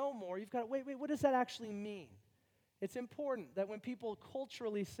got to know more. You've got to, wait, what does that actually mean? It's important that when people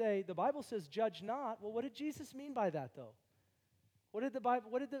culturally say, the Bible says judge not, well, what did Jesus mean by that, though? What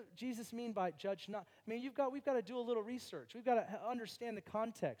did Jesus mean by judge not? I mean, we've got to do a little research. We've got to understand the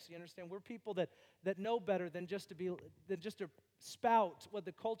context. You understand? We're people that know better than just to spout what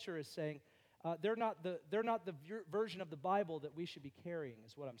the culture is saying. They're not the version of the Bible that we should be carrying,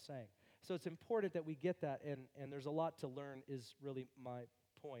 is what I'm saying. So it's important that we get that, and there's a lot to learn, is really my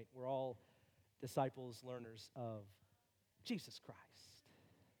point. We're all disciples, learners of Jesus Christ.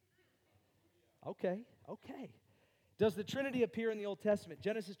 Okay. Does the Trinity appear in the Old Testament?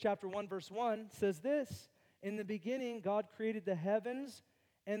 Genesis chapter 1, verse 1 says this: in the beginning, God created the heavens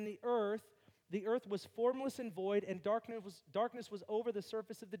and the earth. The earth was formless and void, and darkness was over the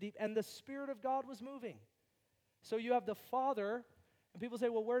surface of the deep, and the Spirit of God was moving. So you have the Father, and people say,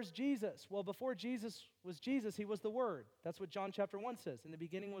 well, where's Jesus? Well, before Jesus was Jesus, he was the Word. That's what John chapter 1 says. In the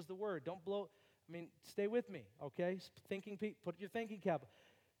beginning was the Word. Stay with me, okay? Put your thinking cap.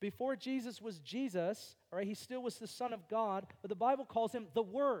 Before Jesus was Jesus, all right, he still was the Son of God, but the Bible calls him the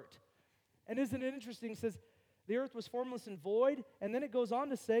Word. And isn't it interesting? It says, the earth was formless and void, and then it goes on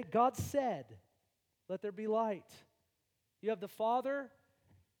to say, God said, let there be light. You have the Father,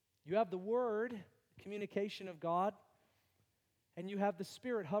 you have the Word, communication of God, And you have the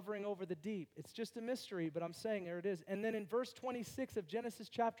Spirit hovering over the deep. It's just a mystery, but I'm saying there it is. And then in verse 26 of Genesis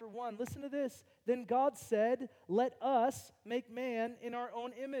chapter 1, listen to this. Then God said, let us make man in our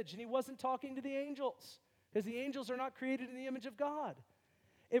own image. And he wasn't talking to the angels, because the angels are not created in the image of God.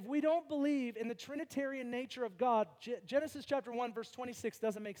 If we don't believe in the Trinitarian nature of God, Genesis chapter 1, verse 26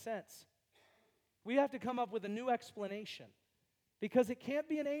 doesn't make sense. We have to come up with a new explanation, because it can't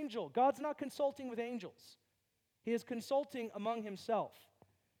be an angel. God's not consulting with angels. He is consulting among himself.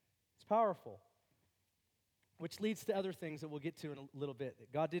 It's powerful. Which leads to other things that we'll get to in a little bit.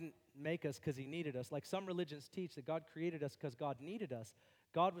 That God didn't make us because he needed us. Like some religions teach that God created us because God needed us.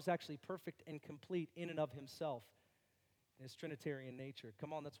 God was actually perfect and complete in and of himself in his Trinitarian nature.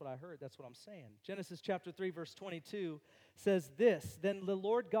 Come on, that's what I heard. That's what I'm saying. Genesis chapter 3, verse 22 says this, then the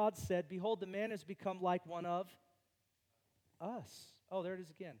Lord God said, behold, the man has become like one of us. Oh, there it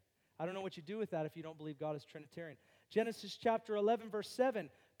is again. I don't know what you do with that if you don't believe God is Trinitarian. Genesis chapter 11, verse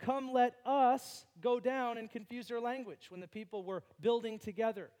 7. Come, let us go down and confuse their language when the people were building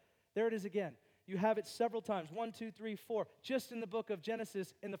together. There it is again. You have it several times. 1, 2, 3, 4. Just in the book of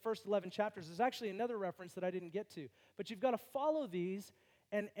Genesis, in the first 11 chapters. There's actually another reference that I didn't get to. But you've got to follow these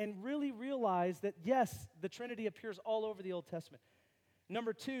and really realize that, yes, the Trinity appears all over the Old Testament.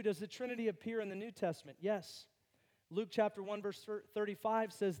 Number 2, does the Trinity appear in the New Testament? Yes. Luke chapter 1, verse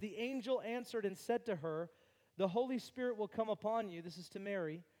 35 says, the angel answered and said to her, the Holy Spirit will come upon you, this is to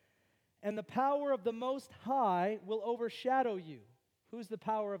Mary, and the power of the Most High will overshadow you. Who's the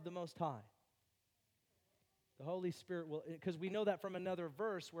power of the Most High? The Holy Spirit will, because we know that from another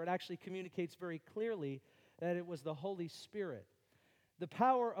verse where it actually communicates very clearly that it was the Holy Spirit. The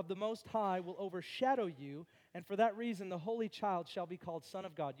power of the Most High will overshadow you, and for that reason the Holy Child shall be called Son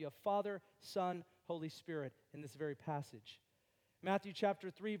of God. You have Father, Son, Holy Spirit in this very passage. Matthew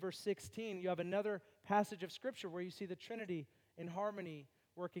chapter 3, verse 16, you have another passage of Scripture where you see the Trinity in harmony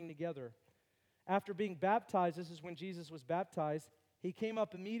working together. After being baptized, this is when Jesus was baptized, he came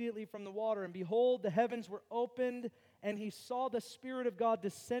up immediately from the water, and behold, the heavens were opened, and he saw the Spirit of God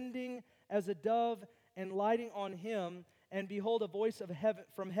descending as a dove and lighting on him. And behold, a voice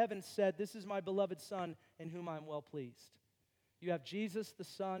from heaven said, this is my beloved Son, in whom I am well pleased. You have Jesus the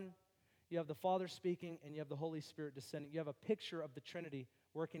Son, you have the Father speaking, and you have the Holy Spirit descending. You have a picture of the Trinity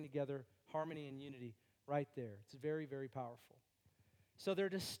working together, harmony and unity right there. It's very, very powerful. So they're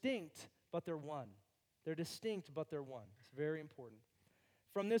distinct, but they're one. They're distinct, but they're one. It's very important.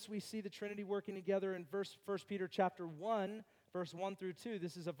 From this, we see the Trinity working together in 1 Peter chapter 1, verse 1 through 2.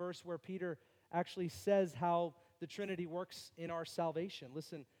 This is a verse where Peter actually says how the Trinity works in our salvation.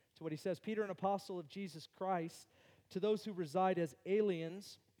 Listen to what he says. Peter, an apostle of Jesus Christ, to those who reside as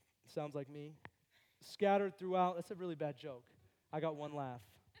aliens, sounds like me, scattered throughout. That's a really bad joke. I got one laugh.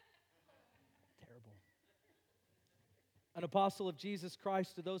 Terrible. An apostle of Jesus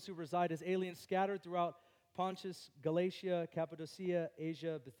Christ to those who reside as aliens scattered throughout Pontus, Galatia, Cappadocia,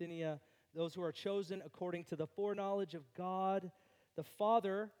 Asia, Bithynia, those who are chosen according to the foreknowledge of God the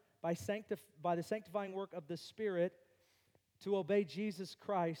Father by the sanctifying work of the Spirit to obey Jesus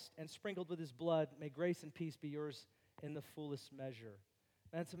Christ and sprinkled with his blood. May grace and peace be yours in the fullest measure.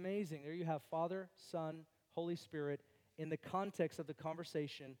 That's amazing. There you have Father, Son, Holy Spirit in the context of the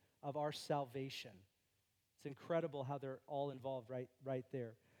conversation of our salvation. It's incredible how they're all involved right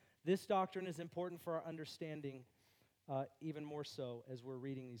there. This doctrine is important for our understanding even more so as we're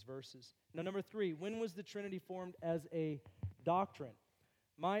reading these verses. Now, number 3, when was the Trinity formed as a doctrine?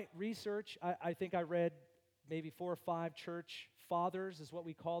 My research, I think I read maybe 4 or 5 church fathers is what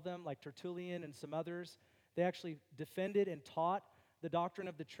we call them, like Tertullian and some others. They actually defended and taught the doctrine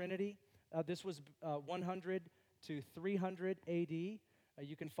of the Trinity. This was 100 to 300 A.D.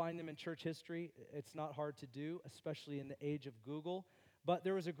 You can find them in church history. It's not hard to do, especially in the age of Google. But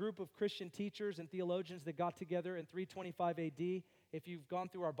there was a group of Christian teachers and theologians that got together in 325 A.D. If you've gone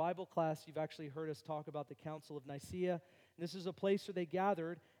through our Bible class, you've actually heard us talk about the Council of Nicaea. And this is a place where they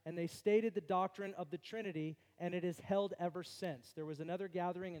gathered, and they stated the doctrine of the Trinity, and it is held ever since. There was another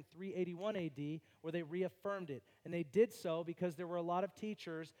gathering in 381 A.D. where they reaffirmed it. And they did so because there were a lot of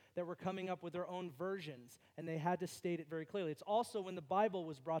teachers that were coming up with their own versions, and they had to state it very clearly. It's also when the Bible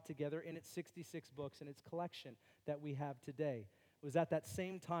was brought together in its 66 books in its collection that we have today. It was at that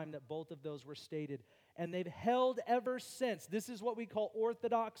same time that both of those were stated. And they've held ever since. This is what we call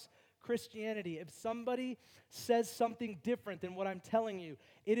Orthodox Christianity. If somebody says something different than what I'm telling you,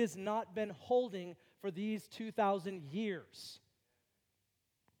 it has not been holding for these 2,000 years.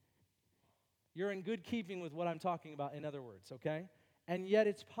 You're in good keeping with what I'm talking about, in other words, okay? And yet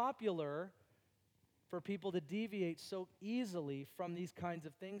it's popular for people to deviate so easily from these kinds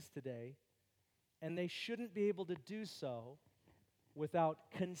of things today, and they shouldn't be able to do so without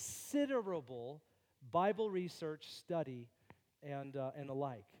considerable Bible research, study, and the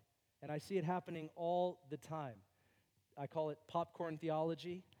like. And I see it happening all the time. I call it popcorn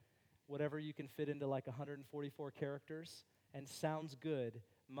theology, whatever you can fit into like 144 characters and sounds good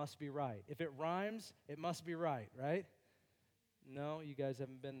must be right. If it rhymes, it must be right, right? No, you guys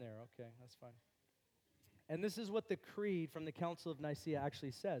haven't been there. Okay, that's fine. And this is what the creed from the Council of Nicaea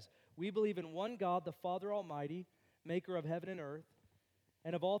actually says. We believe in one God, the Father Almighty, maker of heaven and earth,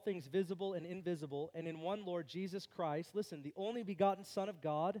 and of all things visible and invisible, and in one Lord Jesus Christ, listen, the only begotten Son of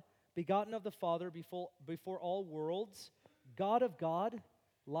God, begotten of the Father before all worlds, God of God,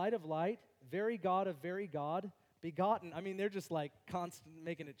 light of light, very God of very God, begotten. I mean, they're just like constant,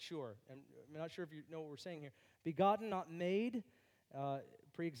 making it sure. And I'm not sure if you know what we're saying here. Begotten, not made,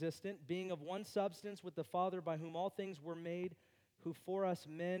 pre-existent, being of one substance with the Father, by whom all things were made, who for us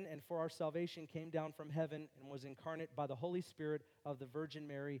men and for our salvation came down from heaven and was incarnate by the Holy Spirit of the Virgin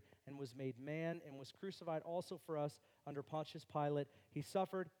Mary and was made man and was crucified also for us under Pontius Pilate. He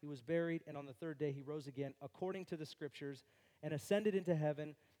suffered, he was buried, and on the third day he rose again according to the Scriptures and ascended into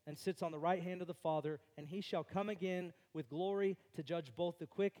heaven and sits on the right hand of the Father, and he shall come again with glory to judge both the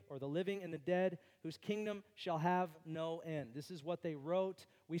quick or the living and the dead, whose kingdom shall have no end. This is what they wrote.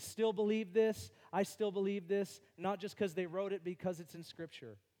 We still believe this. I still believe this, not just because they wrote it, because it's in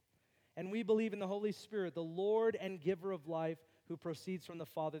Scripture. And we believe in the Holy Spirit, the Lord and giver of life, who proceeds from the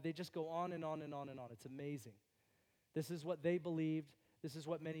Father. They just go on and on and on and on. It's amazing. This is what they believed. This is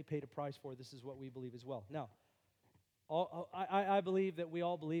what many paid a price for. This is what we believe as well. Now, I believe that we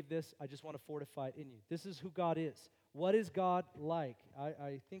all believe this. I just want to fortify it in you. This is who God is. What is God like?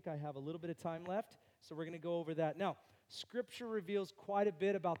 I think I have a little bit of time left, so we're going to go over that. Now, Scripture reveals quite a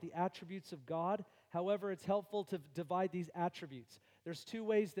bit about the attributes of God. However, it's helpful to divide these attributes. There's two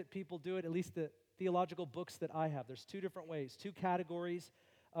ways that people do it, at least the theological books that I have. There's two different ways, two categories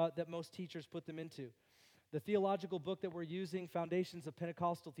that most teachers put them into. The theological book that we're using, Foundations of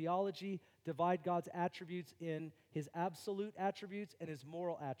Pentecostal Theology, divide God's attributes in his absolute attributes and his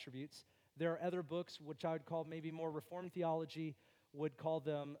moral attributes. There are other books, which I would call maybe more Reformed theology, would call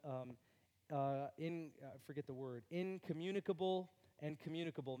them, incommunicable and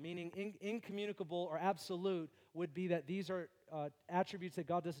communicable, meaning incommunicable or absolute would be that these are attributes that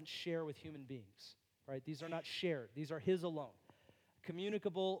God doesn't share with human beings, right? These are not shared. These are his alone.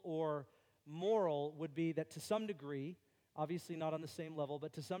 Communicable or moral would be that to some degree, obviously not on the same level,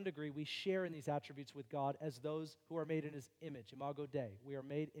 but to some degree we share in these attributes with God as those who are made in his image, imago Dei. We are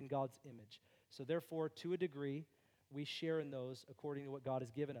made in God's image. So therefore, to a degree, we share in those according to what God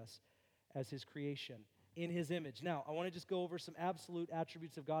has given us as his creation, in his image. Now, I want to just go over some absolute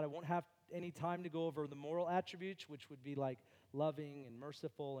attributes of God. I won't have any time to go over the moral attributes, which would be like loving and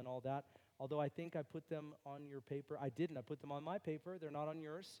merciful and all that, although I think I put them on your paper. I didn't. I put them on my paper. They're not on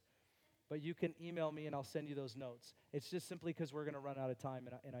yours. But you can email me and I'll send you those notes. It's just simply because we're going to run out of time,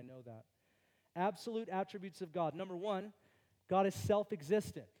 and I know that. Absolute attributes of God. Number one, God is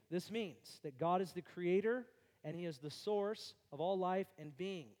self-existent. This means that God is the creator and he is the source of all life and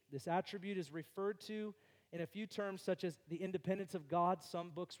being. This attribute is referred to in a few terms such as the independence of God. Some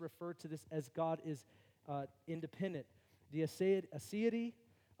books refer to this as God is independent. The aseity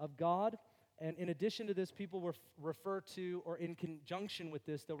of God. And in addition to this, people refer to, or in conjunction with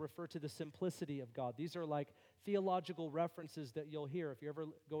this, they'll refer to the simplicity of God. These are like theological references that you'll hear. If you ever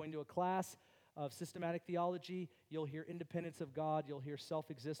go into a class of systematic theology, you'll hear independence of God, you'll hear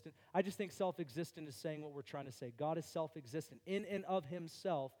self-existent. I just think self-existent is saying what we're trying to say. God is self-existent. In and of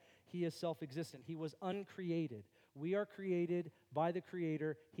himself, he is self-existent. He was uncreated. We are created by the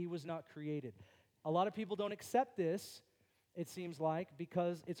Creator. He was not created. A lot of people don't accept this, it seems like,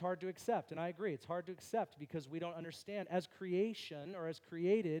 because it's hard to accept. And I agree, it's hard to accept because we don't understand. As creation, or as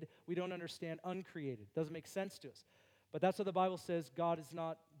created, we don't understand uncreated. It doesn't make sense to us. But that's what the Bible says. God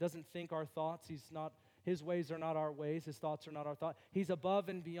doesn't think our thoughts. His ways are not our ways. His thoughts are not our thoughts. He's above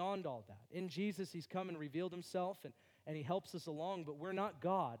and beyond all that. In Jesus, he's come and revealed himself, and he helps us along, but we're not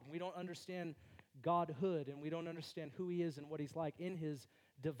God. We don't understand Godhood, and we don't understand who he is and what he's like in his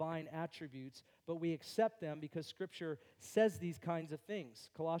divine attributes, but we accept them because Scripture says these kinds of things.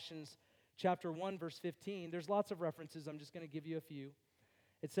 Colossians chapter 1, verse 15, there's lots of references. I'm just going to give you a few.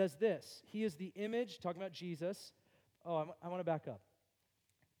 It says this, he is the image, talking about Jesus. I want to back up.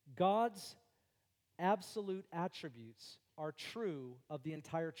 God's absolute attributes are true of the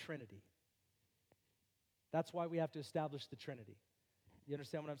entire Trinity. That's why we have to establish the Trinity. You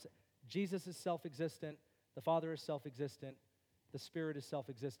understand what I'm saying? Jesus is self-existent. The Father is self-existent. The Spirit is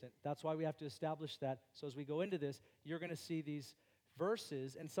self-existent. That's why we have to establish that. So as we go into this, you're going to see these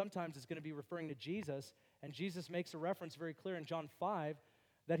verses, and sometimes it's going to be referring to Jesus, And Jesus makes a reference very clear in John 5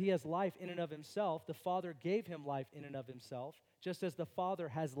 that he has life in and of himself. The Father gave him life in and of himself, just as the Father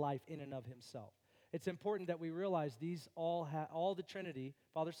has life in and of himself. It's important that we realize these all the Trinity,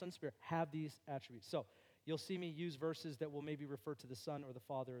 Father, Son, Spirit, have these attributes. So you'll see me use verses that will maybe refer to the Son or the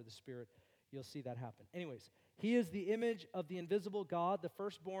Father or the Spirit. You'll see that happen. Anyways, he is the image of the invisible God, the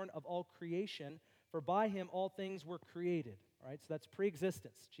firstborn of all creation, for by him all things were created. All right, so that's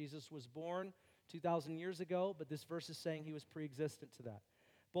pre-existence. Jesus was born 2,000 years ago, but this verse is saying he was pre-existent to that.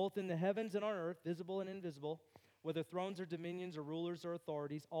 Both in the heavens and on earth, visible and invisible, whether thrones or dominions or rulers or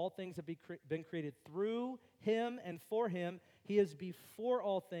authorities, all things have been created through him and for him. He is before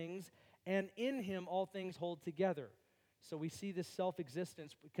all things, and in him all things hold together. So we see this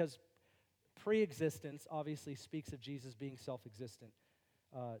self-existence because pre-existence obviously speaks of Jesus being self-existent,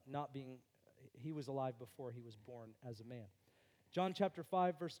 he was alive before he was born as a man. John chapter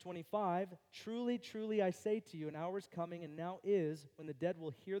 5, verse 25, truly, truly, I say to you, an hour is coming and now is when the dead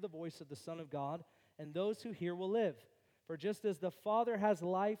will hear the voice of the Son of God, and those who hear will live. For just as the Father has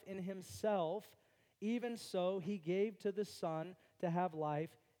life in himself, even so he gave to the Son to have life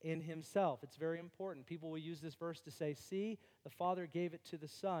in himself. It's very important. People will use this verse to say, see, the Father gave it to the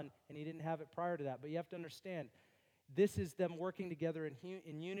Son, and he didn't have it prior to that. But you have to understand, this is them working together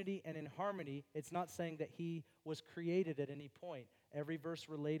in unity and in harmony. It's not saying that he was created at any point. Every verse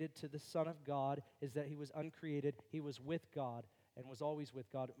related to the Son of God is that he was uncreated, he was with God, and was always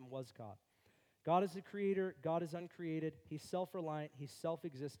with God, and was God. God is the creator, God is uncreated, he's self-reliant, he's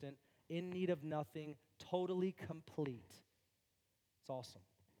self-existent, in need of nothing, totally complete. It's awesome.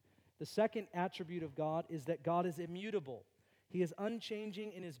 The second attribute of God is that God is immutable. He is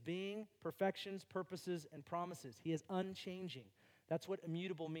unchanging in his being, perfections, purposes, and promises. He is unchanging. That's what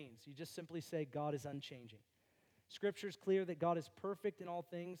immutable means. You just simply say God is unchanging. Scripture is clear that God is perfect in all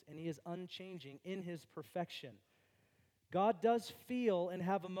things, and he is unchanging in his perfection. God does feel and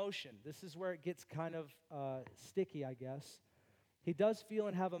have emotion. This is where it gets kind of sticky, I guess. He does feel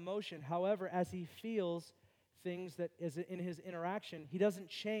and have emotion. However, as he feels things that is in his interaction, he doesn't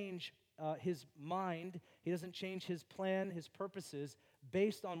change his mind. He doesn't change his plan, his purposes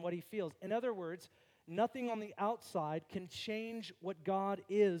based on what he feels. In other words, nothing on the outside can change what God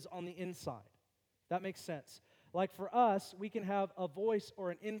is on the inside. That makes sense. Like for us, we can have a voice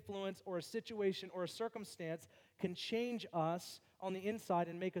or an influence or a situation or a circumstance can change us on the inside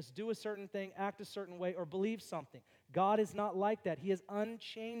and make us do a certain thing, act a certain way, or believe something. God is not like that. He is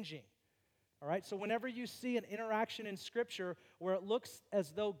unchanging. All right, so whenever you see an interaction in Scripture where it looks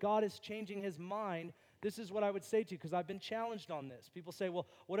as though God is changing his mind, this is what I would say to you, because I've been challenged on this. People say, well,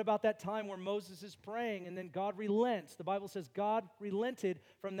 what about that time where Moses is praying and then God relents? The Bible says God relented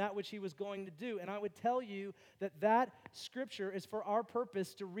from that which he was going to do. And I would tell you that that Scripture is for our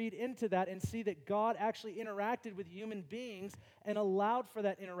purpose to read into that and see that God actually interacted with human beings and allowed for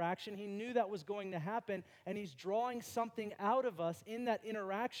that interaction. He knew that was going to happen, and he's drawing something out of us in that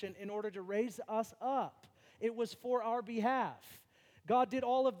interaction in order to raise us up. It was for our behalf. God did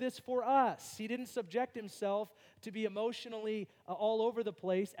all of this for us. He didn't subject himself to be emotionally all over the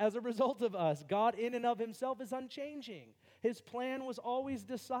place as a result of us. God in and of himself is unchanging. His plan was always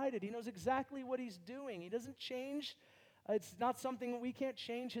decided. He knows exactly what he's doing. He doesn't change. It's not something we can't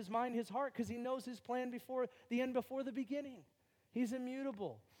change his mind, his heart, because he knows his plan before the end, before the beginning. He's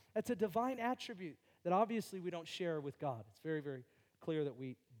immutable. That's a divine attribute that obviously we don't share with God. It's very, very clear that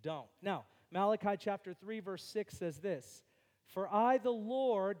we don't. Now, Malachi chapter 3, verse 6 says this, for I, the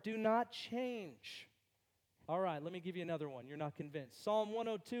Lord, do not change. All right, let me give you another one. You're not convinced. Psalm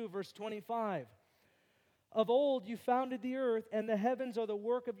 102, verse 25. Of old you founded the earth, and the heavens are the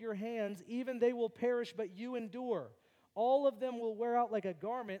work of your hands. Even they will perish, but you endure. All of them will wear out like a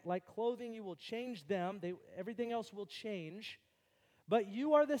garment. Like clothing, you will change them. Everything else will change. But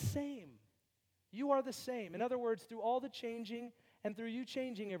you are the same. You are the same. In other words, through all the changing and through you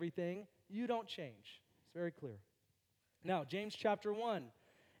changing everything, you don't change. It's very clear. Now, James chapter 1,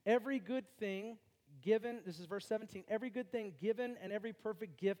 every good thing given, this is verse 17, every good thing given and every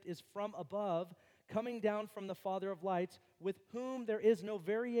perfect gift is from above, coming down from the Father of lights, with whom there is no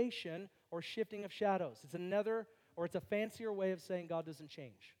variation or shifting of shadows. It's it's a fancier way of saying God doesn't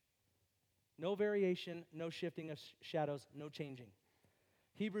change. No variation, no shifting of shadows, no changing.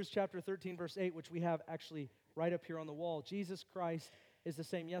 Hebrews chapter 13, verse 8, which we have actually right up here on the wall. Jesus Christ is the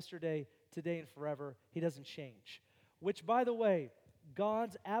same yesterday, today, and forever. He doesn't change. Which, by the way,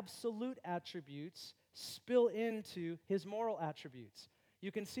 God's absolute attributes spill into his moral attributes.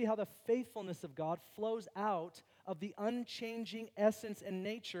 You can see how the faithfulness of God flows out of the unchanging essence and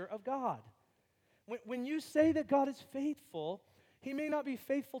nature of God. When you say that God is faithful, he may not be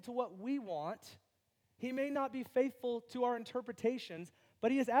faithful to what we want. He may not be faithful to our interpretations,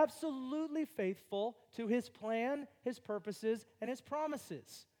 but he is absolutely faithful to his plan, his purposes, and his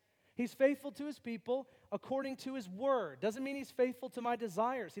promises. He's faithful to his people according to his word. Doesn't mean he's faithful to my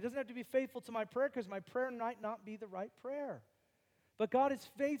desires. He doesn't have to be faithful to my prayer because my prayer might not be the right prayer. But God is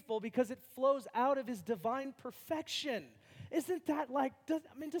faithful because it flows out of his divine perfection. Isn't that like,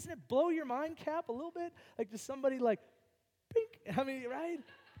 doesn't it blow your mind, Cap, a little bit? Like, does somebody like, pink? I mean, right?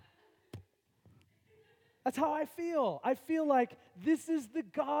 That's how I feel. I feel like this is the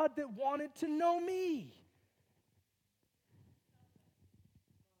God that wanted to know me.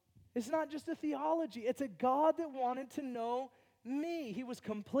 It's not just a theology. It's a God that wanted to know me. He was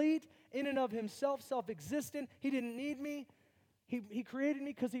complete in and of himself, self-existent. He didn't need me. He created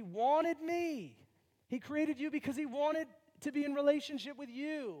me because he wanted me. He created you because he wanted to be in relationship with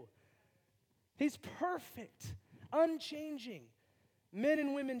you. He's perfect, unchanging. Men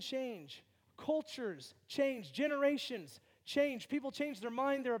and women change. Cultures change. Generations change. People change their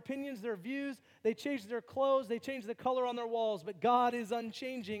mind, their opinions, their views. They change their clothes. They change the color on their walls. But God is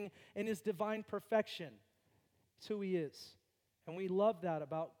unchanging in his divine perfection. It's who he is. And we love that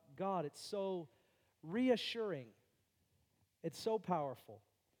about God. It's so reassuring. It's so powerful.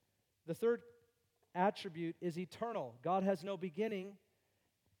 The third attribute is eternal. God has no beginning.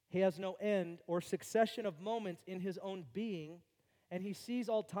 He has no end or succession of moments in his own being, and he sees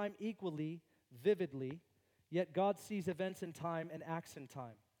all time equally, vividly, yet God sees events in time and acts in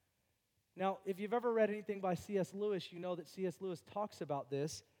time. Now, if you've ever read anything by C.S. Lewis, you know that C.S. Lewis talks about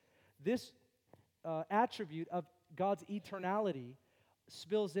this. This attribute of God's eternality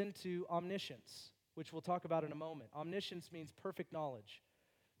spills into omniscience, which we'll talk about in a moment. Omniscience means perfect knowledge.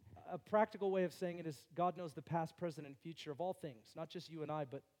 A practical way of saying it is God knows the past, present, and future of all things, not just you and I,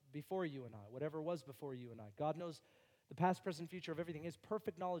 but before you and I, whatever was before you and I. God knows the past, present, future of everything. He has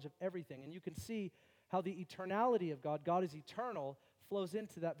perfect knowledge of everything. And you can see how the eternality of God, God is eternal, flows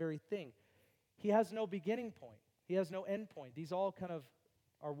into that very thing. He has no beginning point. He has no end point. These all kind of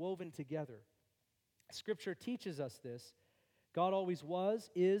are woven together. Scripture teaches us this. God always was,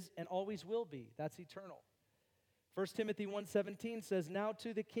 is, and always will be. That's eternal. 1 Timothy 1:17 says, now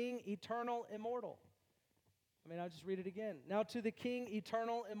to the King, eternal, immortal. I'll just read it again. Now to the King,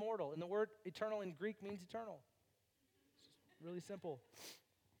 eternal, immortal. And the word eternal in Greek means eternal. It's really simple.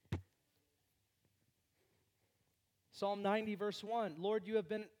 Psalm 90, verse 1, Lord, you have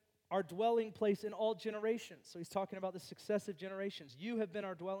been our dwelling place in all generations. So he's talking about the successive generations. You have been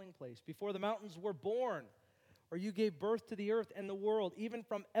our dwelling place. Before the mountains were born, or you gave birth to the earth and the world, even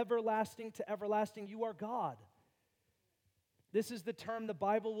from everlasting to everlasting, you are God. This is the term the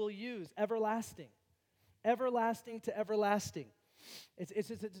Bible will use, everlasting. Everlasting to everlasting.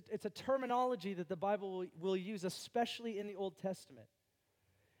 It's a terminology that the Bible will use, especially in the Old Testament.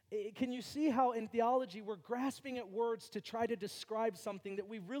 Can you see how in theology we're grasping at words to try to describe something that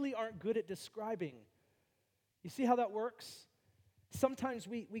we really aren't good at describing? You see how that works? Sometimes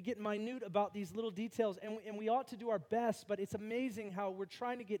we get minute about these little details, and we ought to do our best, but it's amazing how we're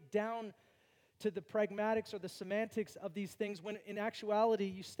trying to get down to the pragmatics or the semantics of these things when in actuality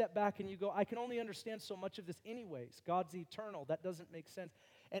you step back and you go, I can only understand so much of this anyways. God's eternal. That doesn't make sense.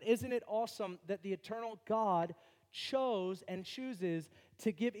 And isn't it awesome that the eternal God chose and chooses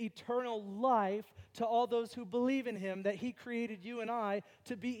to give eternal life to all those who believe in him, that he created you and I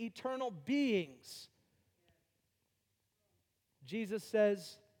to be eternal beings? Jesus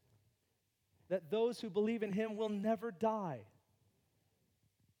says that those who believe in him will never die.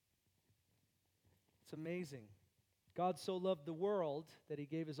 It's amazing. God so loved the world that he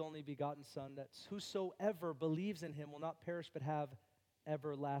gave his only begotten Son, that whosoever believes in him will not perish but have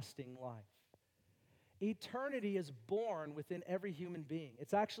everlasting life. Eternity is born within every human being.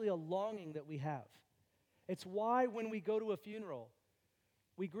 It's actually a longing that we have. It's why when we go to a funeral,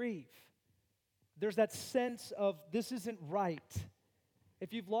 we grieve. There's that sense of this isn't right.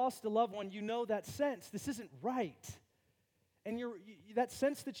 If you've lost a loved one, you know that sense. This isn't right. And that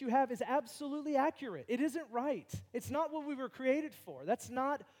sense that you have is absolutely accurate. It isn't right. It's not what we were created for. That's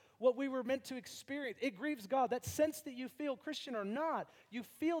not what we were meant to experience. It grieves God. That sense that you feel, Christian or not, you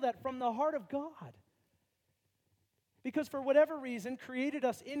feel that from the heart of God. Because for whatever reason, created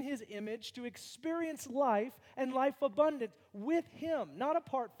us in his image to experience life and life abundant with him, not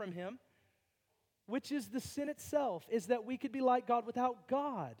apart from him, which is the sin itself, is that we could be like God without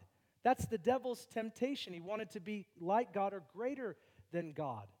God. That's the devil's temptation. He wanted to be like God or greater than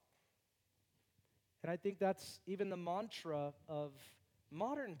God. And I think that's even the mantra of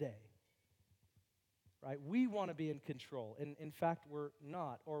modern day. Right? We want to be in control, and in fact, we're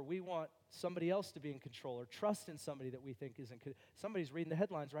not. Or we want somebody else to be in control, or trust in somebody that we think is in control. Somebody's reading the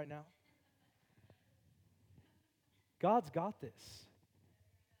headlines right now. God's got this.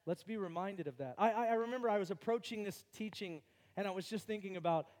 Let's be reminded of that. I remember I was approaching this teaching, and I was just thinking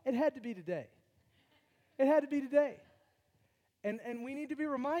about, it had to be today. It had to be today. And we need to be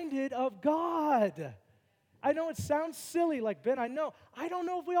reminded of God. I know it sounds silly, like, Ben, I know. I don't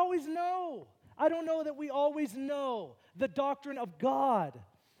know if we always know. I don't know that we always know the doctrine of God,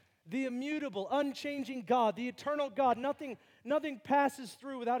 the immutable, unchanging God, the eternal God. Nothing passes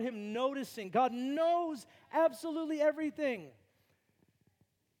through without Him noticing. God knows absolutely everything.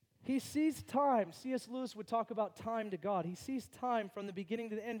 He sees time. C.S. Lewis would talk about time to God. He sees time from the beginning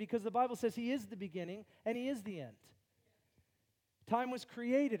to the end because the Bible says He is the beginning and He is the end. Time was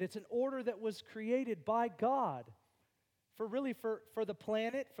created. It's an order that was created by God for the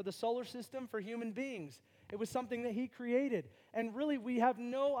planet, for the solar system, for human beings. It was something that He created. And really, we have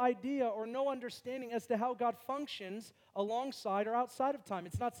no idea or no understanding as to how God functions alongside or outside of time.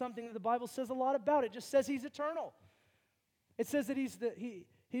 It's not something that the Bible says a lot about. It just says He's eternal. It says that He's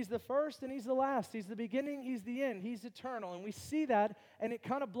the first and He's the last. He's the beginning, He's the end. He's eternal. And we see that, and it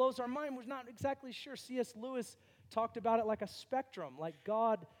kind of blows our mind. We're not exactly sure. C.S. Lewis talked about it like a spectrum, like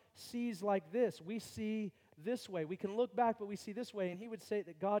God sees like this. We see this way. We can look back, but we see this way. And he would say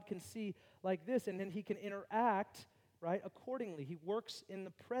that God can see like this, and then He can interact, right, accordingly. He works in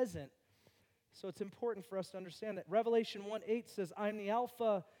the present. So it's important for us to understand that. Revelation 1:8 says, I am the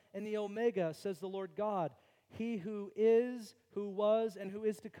Alpha and the Omega, says the Lord God, He who is, who was, and who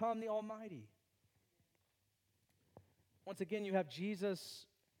is to come, the Almighty. Once again, you have Jesus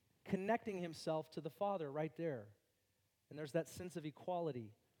connecting Himself to the Father right there. And there's that sense of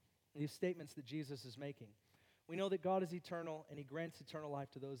equality in these statements that Jesus is making. We know that God is eternal, and He grants eternal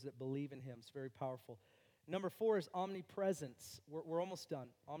life to those that believe in Him. It's very powerful. Number 4 is omnipresence. We're almost done.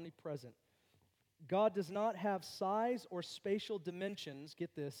 Omnipresent. God does not have size or spatial dimensions,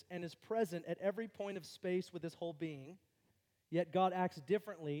 get this, and is present at every point of space with His whole being, yet God acts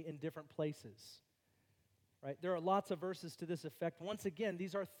differently in different places. Right? There are lots of verses to this effect. Once again,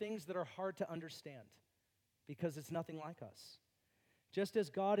 these are things that are hard to understand because it's nothing like us. Just as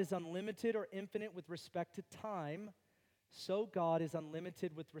God is unlimited or infinite with respect to time, so God is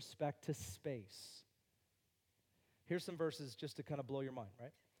unlimited with respect to space. Here's some verses just to kind of blow your mind,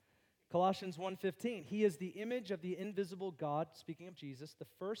 right? Colossians 1:15, He is the image of the invisible God, speaking of Jesus, the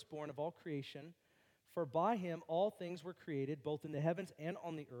firstborn of all creation. For by Him all things were created, both in the heavens and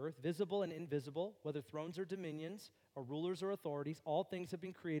on the earth, visible and invisible, whether thrones or dominions, or rulers or authorities, all things have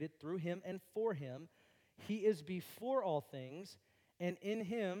been created through Him and for Him. He is before all things, and in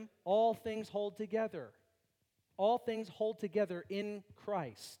Him all things hold together. All things hold together in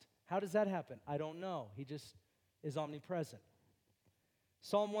Christ. How does that happen? I don't know. He just is omnipresent.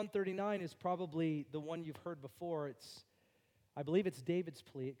 Psalm 139 is probably the one you've heard before. I believe it's David's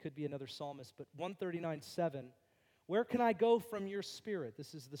plea. It could be another psalmist, but 139:7. Where can I go from your spirit?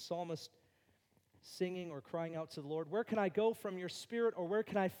 This is the psalmist singing or crying out to the Lord. Where can I go from your spirit, or where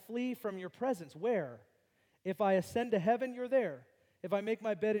can I flee from your presence? Where? If I ascend to heaven, you're there. If I make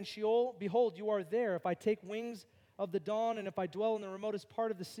my bed in Sheol, behold, you are there. If I take wings of the dawn, and if I dwell in the remotest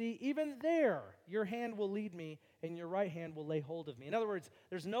part of the sea, even there your hand will lead me, and your right hand will lay hold of me. In other words,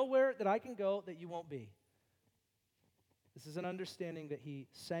 there's nowhere that I can go that you won't be. This is an understanding that he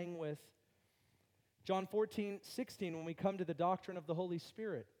sang with. John 14:16, when we come to the doctrine of the Holy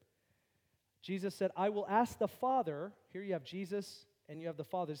Spirit, Jesus said, I will ask the Father. Here you have Jesus and you have the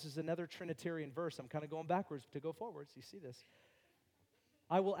Father. This is another Trinitarian verse. I'm kind of going backwards to go forwards. You see this?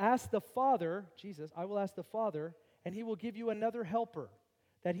 I will ask the Father, Jesus, I will ask the Father, and He will give you another helper,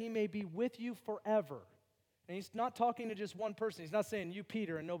 that He may be with you forever. And He's not talking to just one person. He's not saying you,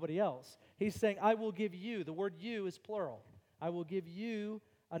 Peter, and nobody else. He's saying, I will give you. The word you is plural. I will give you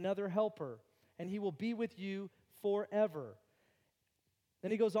another helper, and He will be with you forever.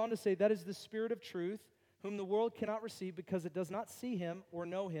 Then he goes on to say, that is the Spirit of truth, whom the world cannot receive because it does not see Him or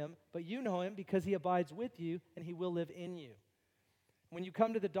know Him, but you know Him because He abides with you, and He will live in you. When you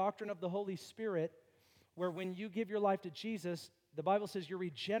come to the doctrine of the Holy Spirit, where when you give your life to Jesus, the Bible says you're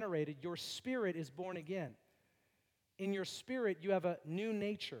regenerated, your spirit is born again. In your spirit, you have a new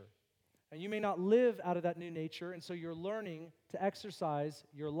nature. And you may not live out of that new nature, and so you're learning to exercise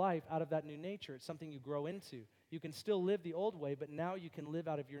your life out of that new nature. It's something you grow into. You can still live the old way, but now you can live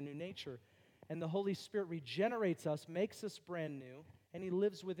out of your new nature. And the Holy Spirit regenerates us, makes us brand new, and He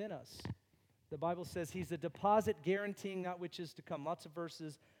lives within us. The Bible says He's a deposit guaranteeing that which is to come. Lots of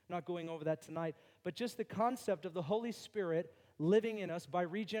verses, I'm not going over that tonight. But just the concept of the Holy Spirit living in us by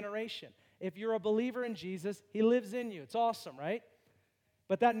regeneration. If you're a believer in Jesus, He lives in you. It's awesome, right?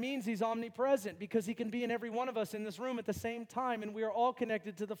 But that means he's omnipresent because he can be in every one of us in this room at the same time, and we are all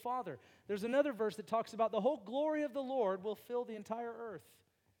connected to the Father. There's another verse that talks about the whole glory of the Lord will fill the entire earth.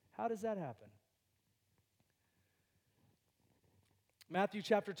 How does that happen? Matthew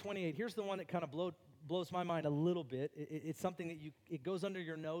chapter 28. Here's the one that kind of blows my mind a little bit. It's something that it goes under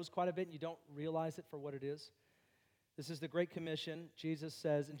your nose quite a bit, and you don't realize it for what it is. This is the Great Commission. Jesus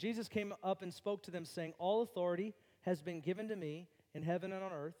says, and Jesus came up and spoke to them, saying, all authority has been given to me in heaven and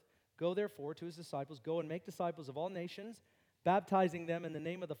on earth. Go therefore to his disciples, go and make disciples of all nations, baptizing them in the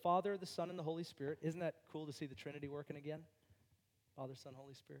name of the Father, the Son, and the Holy Spirit. Isn't that cool to see the Trinity working again? Father, Son,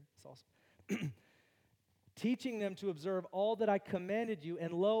 Holy Spirit. It's awesome. Teaching them to observe all that I commanded you,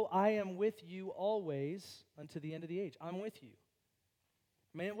 and lo, I am with you always unto the end of the age. I'm with you.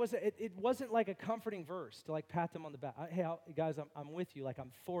 I mean, it wasn't like a comforting verse to like pat them on the back. Hey, guys, I'm with you, like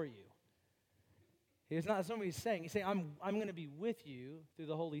I'm for you. It's not something he's saying. He's saying, I'm going to be with you through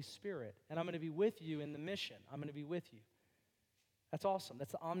the Holy Spirit, and I'm going to be with you in the mission. I'm going to be with you. That's awesome.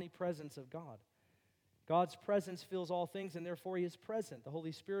 That's the omnipresence of God. God's presence fills all things, and therefore he is present. The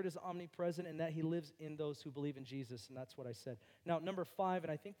Holy Spirit is omnipresent, and that he lives in those who believe in Jesus, and that's what I said. Now, number 5,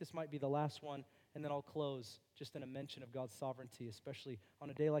 and I think this might be the last one, and then I'll close just in a mention of God's sovereignty, especially on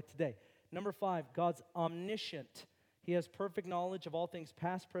a day like today. Number 5, God's omniscient. He has perfect knowledge of all things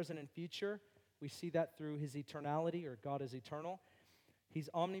past, present, and future. We see that through his eternality, or God is eternal.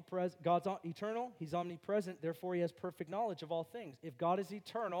 He's omnipresent. God's eternal. He's omnipresent. Therefore, he has perfect knowledge of all things. If God is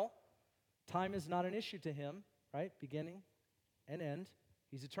eternal, time is not an issue to him, right? Beginning and end.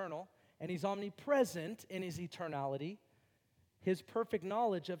 He's eternal. And he's omnipresent in his eternality. His perfect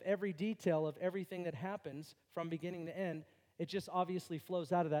knowledge of every detail of everything that happens from beginning to end, it just obviously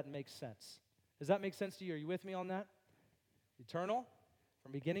flows out of that and makes sense. Does that make sense to you? Are you with me on that? Eternal,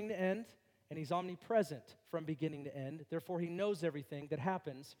 from beginning to end. And he's omnipresent from beginning to end. Therefore, he knows everything that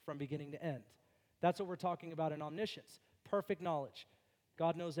happens from beginning to end. That's what we're talking about in omniscience. Perfect knowledge.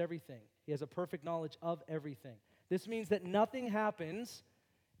 God knows everything. He has a perfect knowledge of everything. This means that nothing happens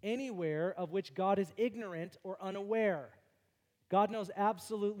anywhere of which God is ignorant or unaware. God knows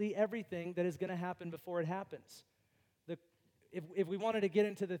absolutely everything that is going to happen before it happens. If we wanted to get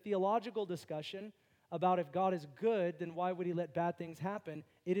into the theological discussion about if God is good, then why would he let bad things happen?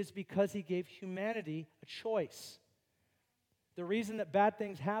 It is because he gave humanity a choice. The reason that bad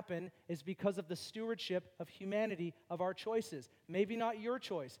things happen is because of the stewardship of humanity of our choices. Maybe not your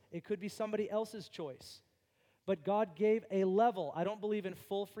choice. It could be somebody else's choice. But God gave a level. I don't believe in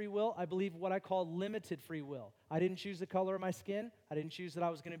full free will. I believe what I call limited free will. I didn't choose the color of my skin. I didn't choose that I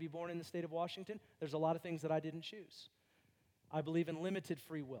was going to be born in the state of Washington. There's a lot of things that I didn't choose. I believe in limited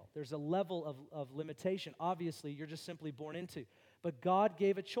free will. There's a level of limitation. Obviously, you're just simply born into. But God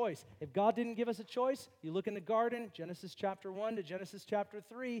gave a choice. If God didn't give us a choice, you look in the garden, Genesis chapter 1 to Genesis chapter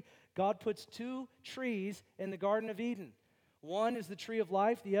 3, God puts 2 trees in the Garden of Eden. One is the tree of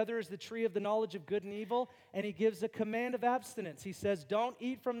life. The other is the tree of the knowledge of good and evil. And he gives a command of abstinence. He says, don't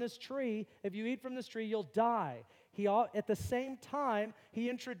eat from this tree. If you eat from this tree, you'll die. At the same time, he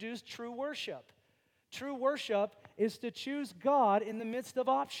introduced true worship. True worship is to choose God in the midst of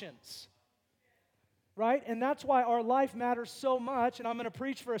options, right? And that's why our life matters so much, and I'm going to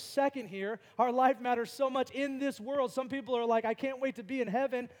preach for a second here. Our life matters so much in this world. Some people are like, I can't wait to be in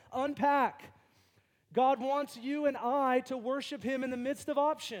heaven. Unpack. God wants you and I to worship him in the midst of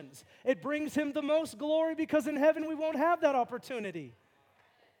options. It brings him the most glory because in heaven we won't have that opportunity.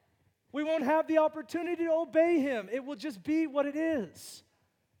 We won't have the opportunity to obey him. It will just be what it is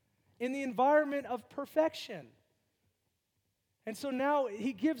in the environment of perfection. And so now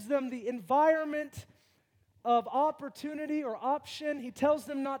he gives them the environment of opportunity or option. He tells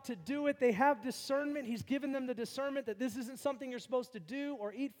them not to do it. They have discernment. He's given them the discernment that this isn't something you're supposed to do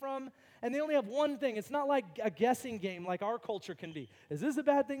or eat from. And they only have one thing. It's not like a guessing game like our culture can be. Is this a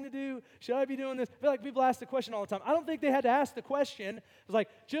bad thing to do? Should I be doing this? I feel like people ask the question all the time. I don't think they had to ask the question. It was like,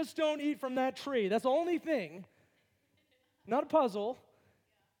 just don't eat from that tree. That's the only thing. Not a puzzle.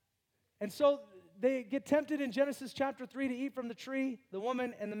 And so they get tempted in Genesis chapter 3 to eat from the tree. The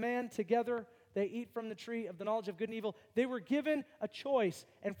woman and the man together, they eat from the tree of the knowledge of good and evil. They were given a choice.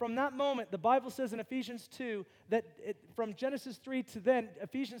 And from that moment, the Bible says in Ephesians 2 that from Genesis 3 to then,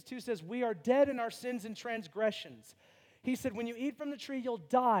 Ephesians 2 says, we are dead in our sins and transgressions. He said, when you eat from the tree, you'll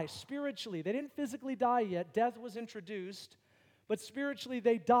die spiritually. They didn't physically die yet. Death was introduced. But spiritually,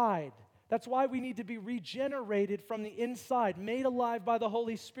 they died. That's why we need to be regenerated from the inside, made alive by the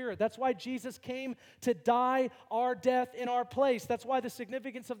Holy Spirit. That's why Jesus came to die our death in our place. That's why the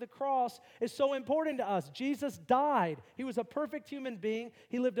significance of the cross is so important to us. Jesus died. He was a perfect human being.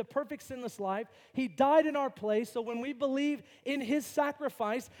 He lived a perfect sinless life. He died in our place, so when we believe in His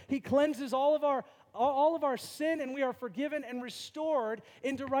sacrifice, He cleanses all of our sin, and we are forgiven and restored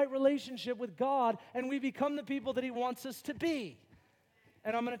into right relationship with God, and we become the people that He wants us to be.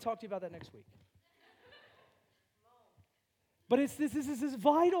 And I'm going to talk to you about that next week. But this is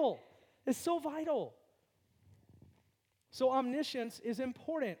vital. It's so vital. So omniscience is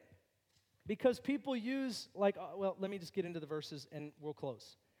important because people use, let me just get into the verses and we'll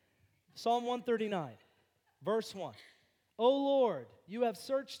close. Psalm 139, verse 1. O Lord, you have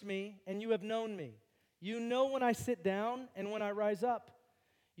searched me and you have known me. You know when I sit down and when I rise up.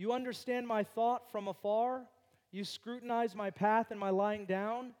 You understand my thought from afar. You scrutinize my path and my lying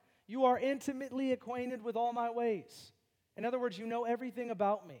down. You are intimately acquainted with all my ways. In other words, you know everything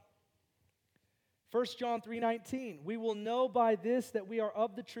about me. 1 John 3:19, we will know by this that we are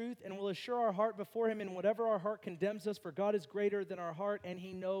of the truth and will assure our heart before Him in whatever our heart condemns us, for God is greater than our heart and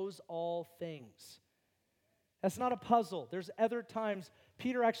He knows all things. That's not a puzzle. There's other times,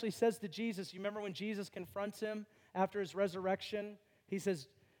 Peter actually says to Jesus, you remember when Jesus confronts him after His resurrection?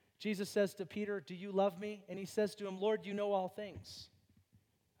 Jesus says to Peter, do you love me? And he says to him, Lord, you know all things.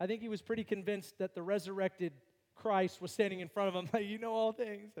 I think he was pretty convinced that the resurrected Christ was standing in front of him, like, you know all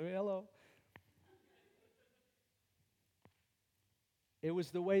things. I mean, hello. It was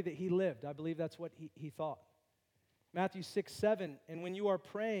the way that he lived. I believe that's what he thought. Matthew 6:7, and when you are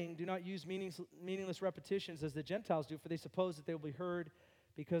praying, do not use meaningless repetitions as the Gentiles do, for they suppose that they will be heard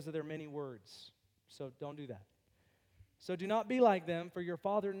because of their many words. So don't do that. So do not be like them, for your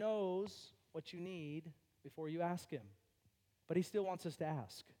Father knows what you need before you ask Him. But He still wants us to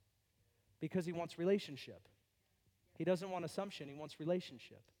ask because He wants relationship. He doesn't want assumption. He wants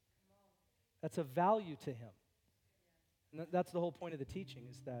relationship. That's a value to Him. And that's the whole point of the teaching,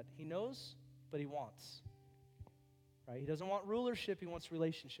 is that He knows, but He wants. Right? He doesn't want rulership. He wants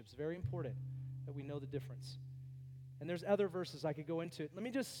relationships. Very important that we know the difference. And there's other verses I could go into. Let me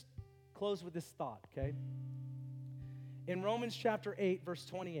just close with this thought, okay? In Romans chapter 8, verse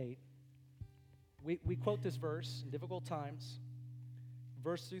 28, we quote this verse in difficult times,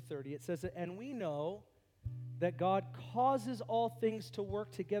 verse through 30. It says, and we know that God causes all things to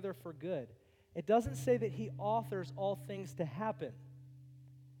work together for good. It doesn't say that He authors all things to happen.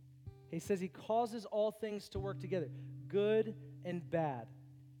 He says He causes all things to work together, good and bad,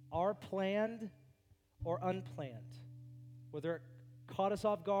 are planned or unplanned, whether it caught us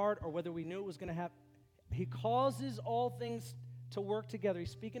off guard or whether we knew it was going to happen. He causes all things to work together.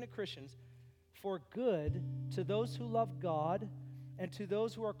 He's speaking to Christians for good to those who love God and to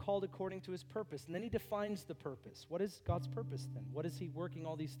those who are called according to His purpose. And then He defines the purpose. What is God's purpose then? What is He working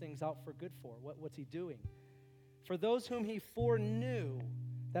all these things out for good for? What's He doing? For those whom He foreknew,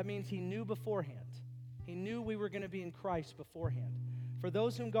 that means He knew beforehand. He knew we were going to be in Christ beforehand. For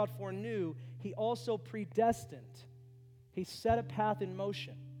those whom God foreknew, He also predestined. He set a path in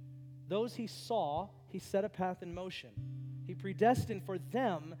motion. Those He saw, He set a path in motion. He predestined for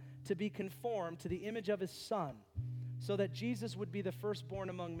them to be conformed to the image of His Son, so that Jesus would be the firstborn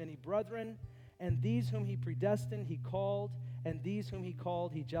among many brethren. And these whom He predestined, He called. And these whom He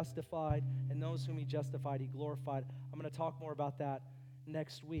called, He justified. And those whom He justified, He glorified. I'm going to talk more about that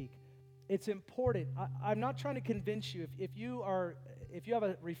next week. It's important. I'm not trying to convince you. If you have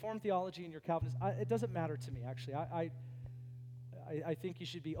a Reformed theology and you're Calvinist, it doesn't matter to me, actually. I think you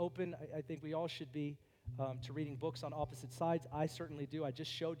should be open. I think we all should be to reading books on opposite sides. I certainly do. I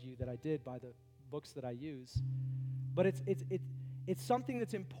just showed you that I did by the books that I use. But it's something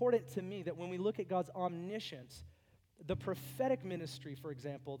that's important to me, that when we look at God's omniscience, the prophetic ministry, for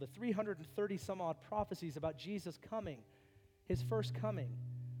example, the 330 some odd prophecies about Jesus coming, His first coming,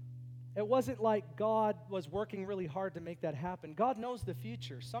 it wasn't like God was working really hard to make that happen. God knows the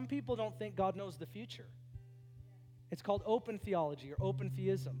future. Some people don't think God knows the future. It's called open theology or open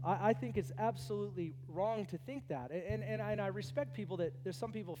theism. I think it's absolutely wrong to think that. And I respect people there's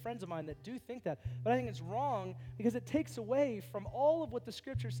some people, friends of mine, that do think that. But I think it's wrong because it takes away from all of what the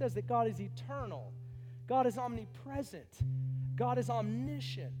Scripture says, that God is eternal. God is omnipresent. God is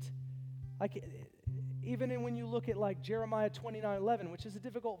omniscient. Like, even when you look at like Jeremiah 29:11, which is a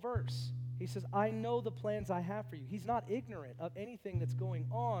difficult verse, He says, I know the plans I have for you. He's not ignorant of anything that's going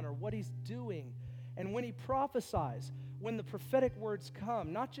on or what He's doing. And when He prophesies, when the prophetic words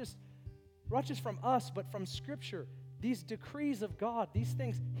come, not just from us, but from Scripture, these decrees of God, these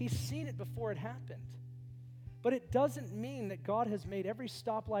things, He's seen it before it happened. But it doesn't mean that God has made every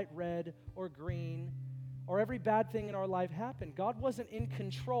stoplight red or green or every bad thing in our life happen. God wasn't in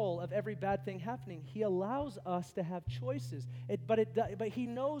control of every bad thing happening. He allows us to have choices, but He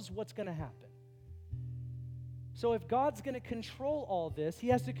knows what's going to happen. So if God's going to control all this, He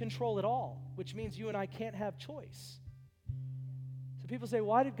has to control it all, which means you and I can't have choice. So people say,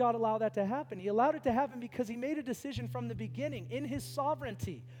 why did God allow that to happen? He allowed it to happen because He made a decision from the beginning in His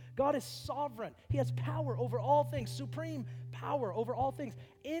sovereignty. God is sovereign. He has power over all things, supreme power over all things.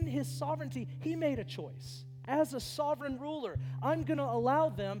 In His sovereignty, He made a choice. As a sovereign ruler, I'm going to allow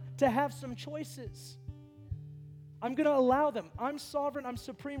them to have some choices. I'm going to allow them. I'm sovereign. I'm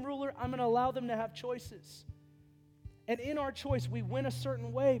supreme ruler. I'm going to allow them to have choices. And in our choice, we win a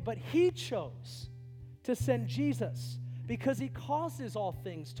certain way, but He chose to send Jesus because He causes all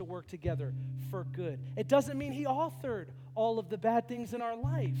things to work together for good. It doesn't mean He authored all of the bad things in our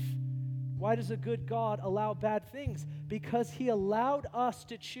life. Why does a good God allow bad things? Because He allowed us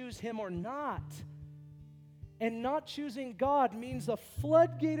to choose Him or not. And not choosing God means a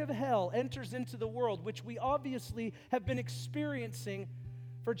floodgate of hell enters into the world, which we obviously have been experiencing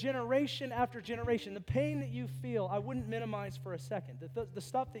for generation after generation. The pain that you feel, I wouldn't minimize for a second. The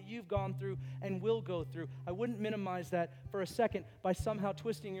stuff that you've gone through and will go through, I wouldn't minimize that for a second by somehow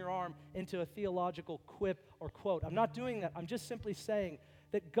twisting your arm into a theological quip or quote. I'm not doing that. I'm just simply saying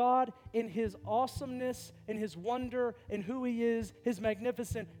that God, in His awesomeness, in His wonder, in who He is, His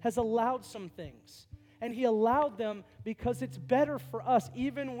magnificence, has allowed some things. And He allowed them because it's better for us,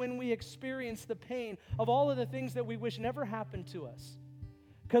 even when we experience the pain of all of the things that we wish never happened to us.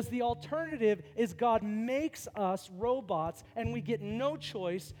 Because the alternative is God makes us robots and we get no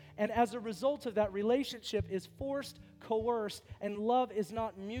choice, and as a result of that, relationship is forced, coerced, and love is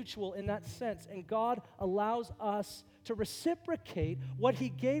not mutual in that sense. And God allows us to reciprocate what He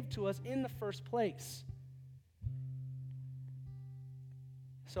gave to us in the first place.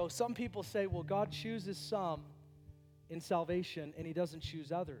 So some people say, well, God chooses some in salvation and He doesn't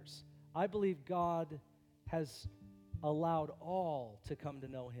choose others. I believe God has allowed all to come to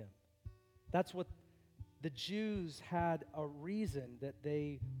know Him. That's what the Jews had a reason that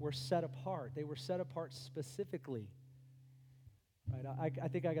they were set apart. They were set apart specifically. Right? I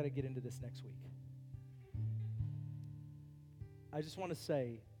think I got to get into this next week. I just want to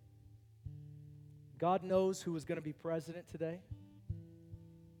say, God knows who was going to be president today.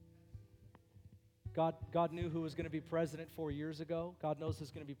 God knew who was going to be president 4 years ago. God knows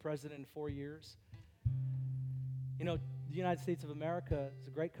who's going to be president in 4 years. You know, the United States of America is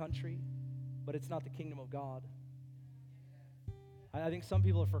a great country, but it's not the kingdom of God. I think some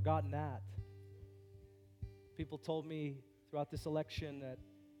people have forgotten that. People told me throughout this election that,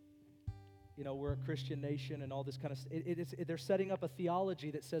 you know, we're a Christian nation and all this kind of they're setting up a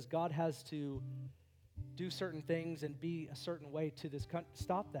theology that says God has to do certain things and be a certain way to this country.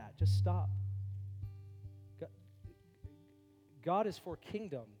 Stop that. Just stop. God is for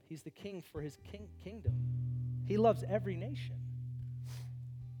kingdom. He's the king for His kingdom. He loves every nation.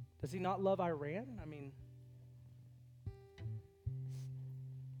 Does He not love Iran? I mean,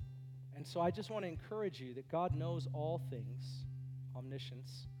 and so I just want to encourage you that God knows all things,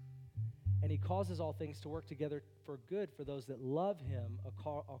 omniscience, and He causes all things to work together for good for those that love Him,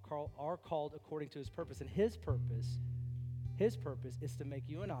 are called according to His purpose. And His purpose is to make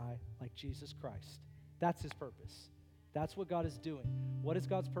you and I like Jesus Christ. That's His purpose. That's what God is doing. What is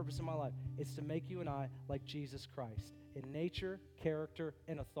God's purpose in my life? It's to make you and I like Jesus Christ in nature, character,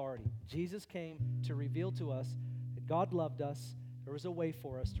 and authority. Jesus came to reveal to us that God loved us. There was a way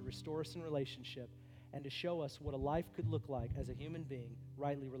for us to restore us in relationship and to show us what a life could look like as a human being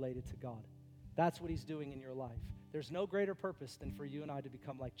rightly related to God. That's what He's doing in your life. There's no greater purpose than for you and I to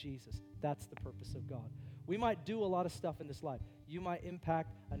become like Jesus. That's the purpose of God. We might do a lot of stuff in this life. You might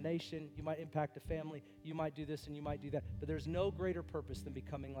impact a nation. You might impact a family. You might do this and you might do that. But there's no greater purpose than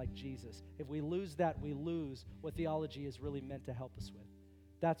becoming like Jesus. If we lose that, we lose what theology is really meant to help us with.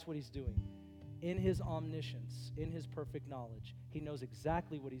 That's what He's doing. In His omniscience, in His perfect knowledge, He knows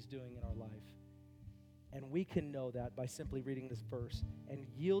exactly what He's doing in our life. And we can know that by simply reading this verse and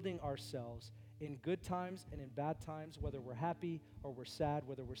yielding ourselves in good times and in bad times, whether we're happy or we're sad,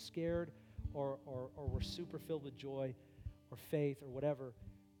 whether we're scared or we're super filled with joy or faith or whatever,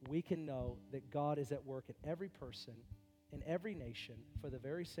 we can know that God is at work in every person, in every nation, for the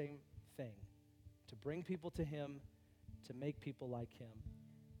very same thing, to bring people to Him, to make people like Him.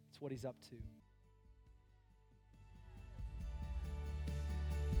 It's what He's up to.